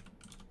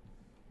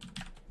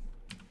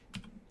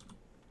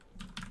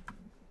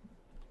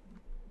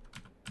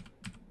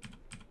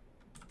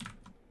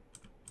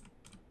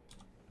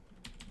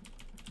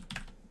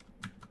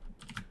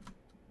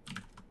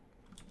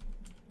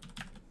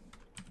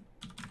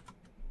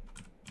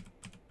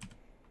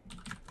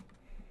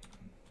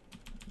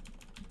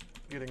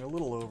 Getting a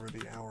little over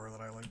the hour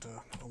that I like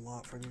to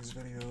allot for these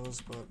videos,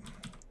 but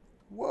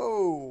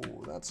whoa,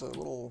 that's a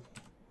little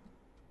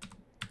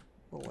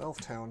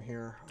elf town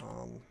here.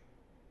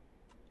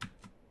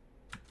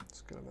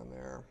 Let's get him in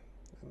there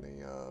in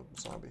the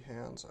zombie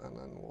hands, and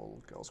then we'll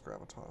Gil's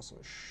Gravitas, and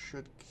it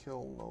should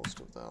kill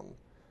most of them.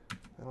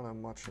 They don't have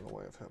much in the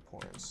way of hit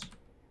points.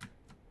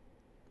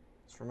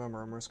 Just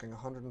remember, I'm risking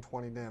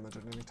 120 damage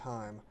at any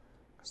time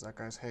because that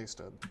guy's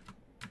hasted.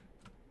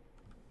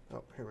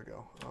 Oh, here we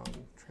go.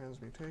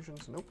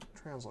 Transmutations? Nope.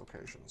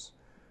 Translocations.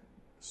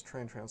 Just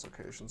train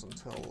translocations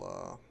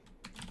until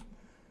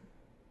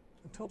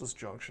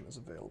disjunction is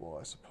available,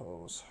 I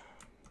suppose.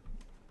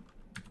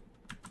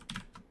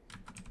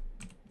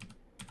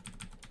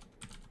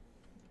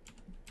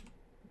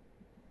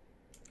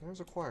 There's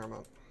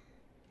acquirement.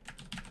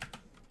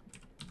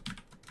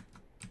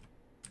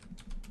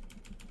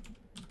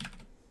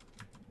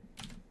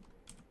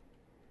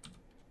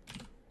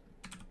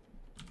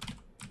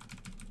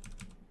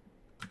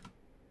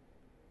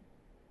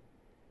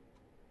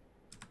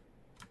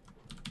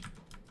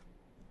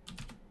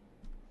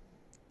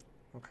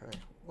 Okay,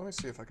 let me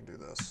see if I can do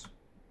this.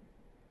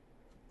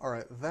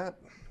 Alright,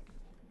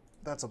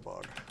 that's a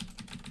bug.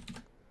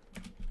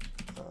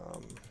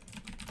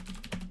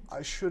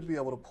 I should be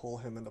able to pull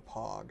him into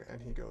Pog,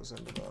 and he goes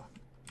into the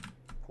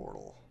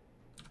portal.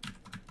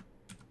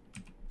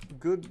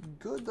 Good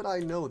that I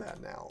know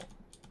that now.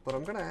 But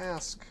I'm gonna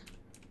ask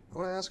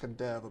a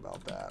dev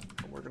about that,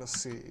 and we're gonna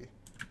see,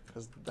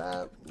 because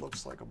that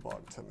looks like a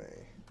bug to me.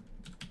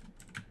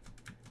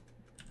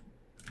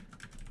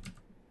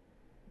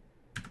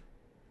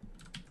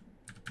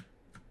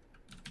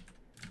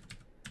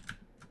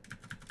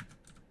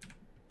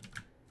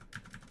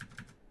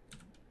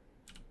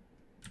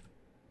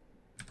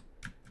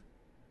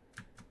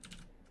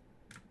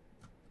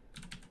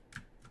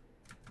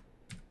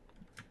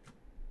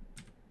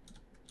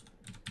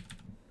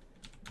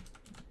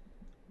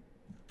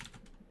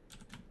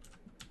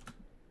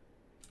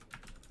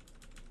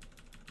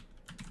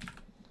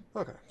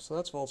 Okay, so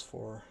that's Vaults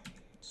 4.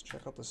 Let's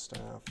check out the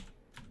staff.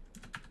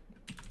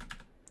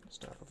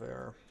 Staff of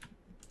Air.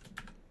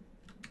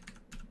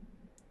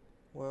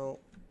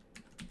 Well,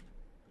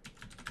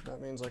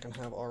 that means I can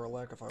have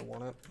Aralek if I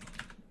want it,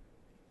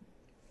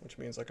 which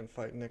means I can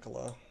fight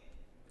Nicola.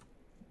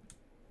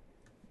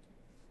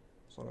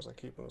 As long as I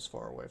keep him as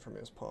far away from me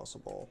as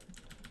possible.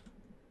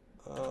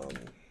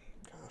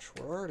 Gosh,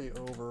 we're already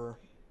over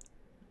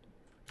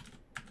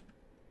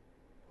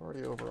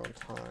on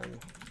time.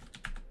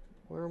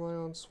 Where am I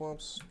on?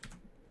 Swamps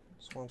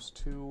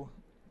 2.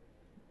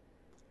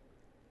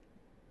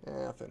 Yeah,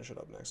 I'll finish it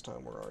up next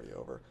time. We're already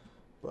over.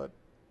 But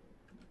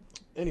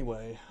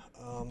anyway,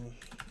 or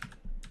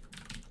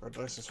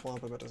did I say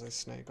swamp? I meant to say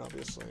snake,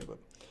 obviously. But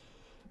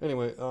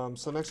anyway,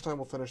 so next time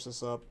we'll finish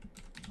this up.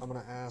 I'm going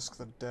to ask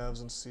the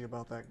devs and see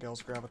about that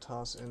Gels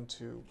Gravitas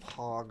into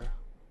Pog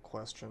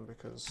question,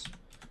 because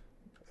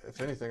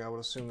if anything, I would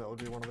assume that would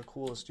be one of the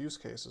coolest use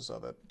cases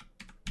of it.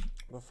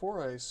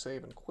 Before I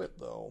save and quit,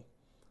 though,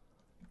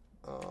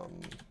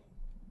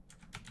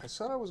 I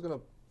said I was going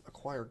to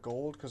acquire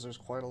gold because there's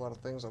quite a lot of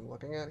things I'm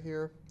looking at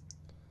here.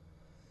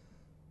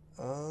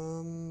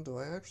 Do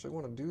I actually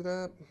want to do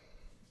that?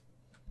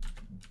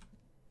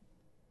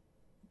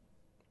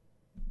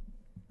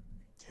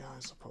 Yeah, I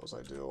suppose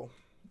I do.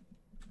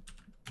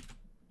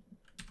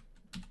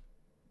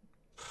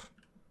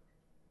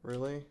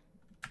 Really?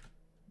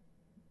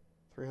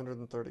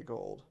 330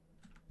 gold.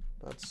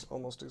 That's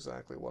almost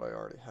exactly what I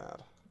already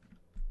had.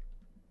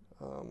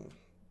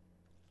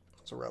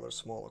 It's a rather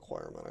small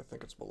acquirement. I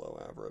think it's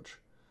below average.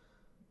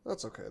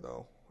 That's okay,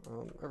 though.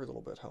 Every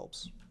little bit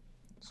helps.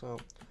 So,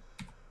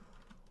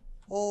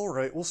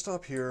 alright, we'll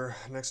stop here.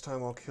 Next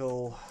time I'll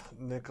kill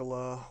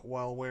Nicola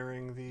while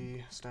wearing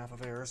the Staff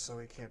of Air, so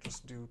he can't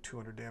just do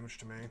 200 damage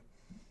to me.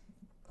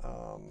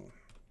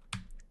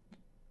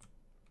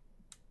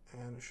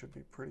 And it should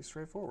be pretty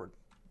straightforward.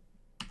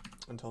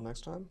 Until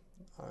next time,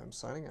 I'm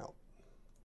signing out.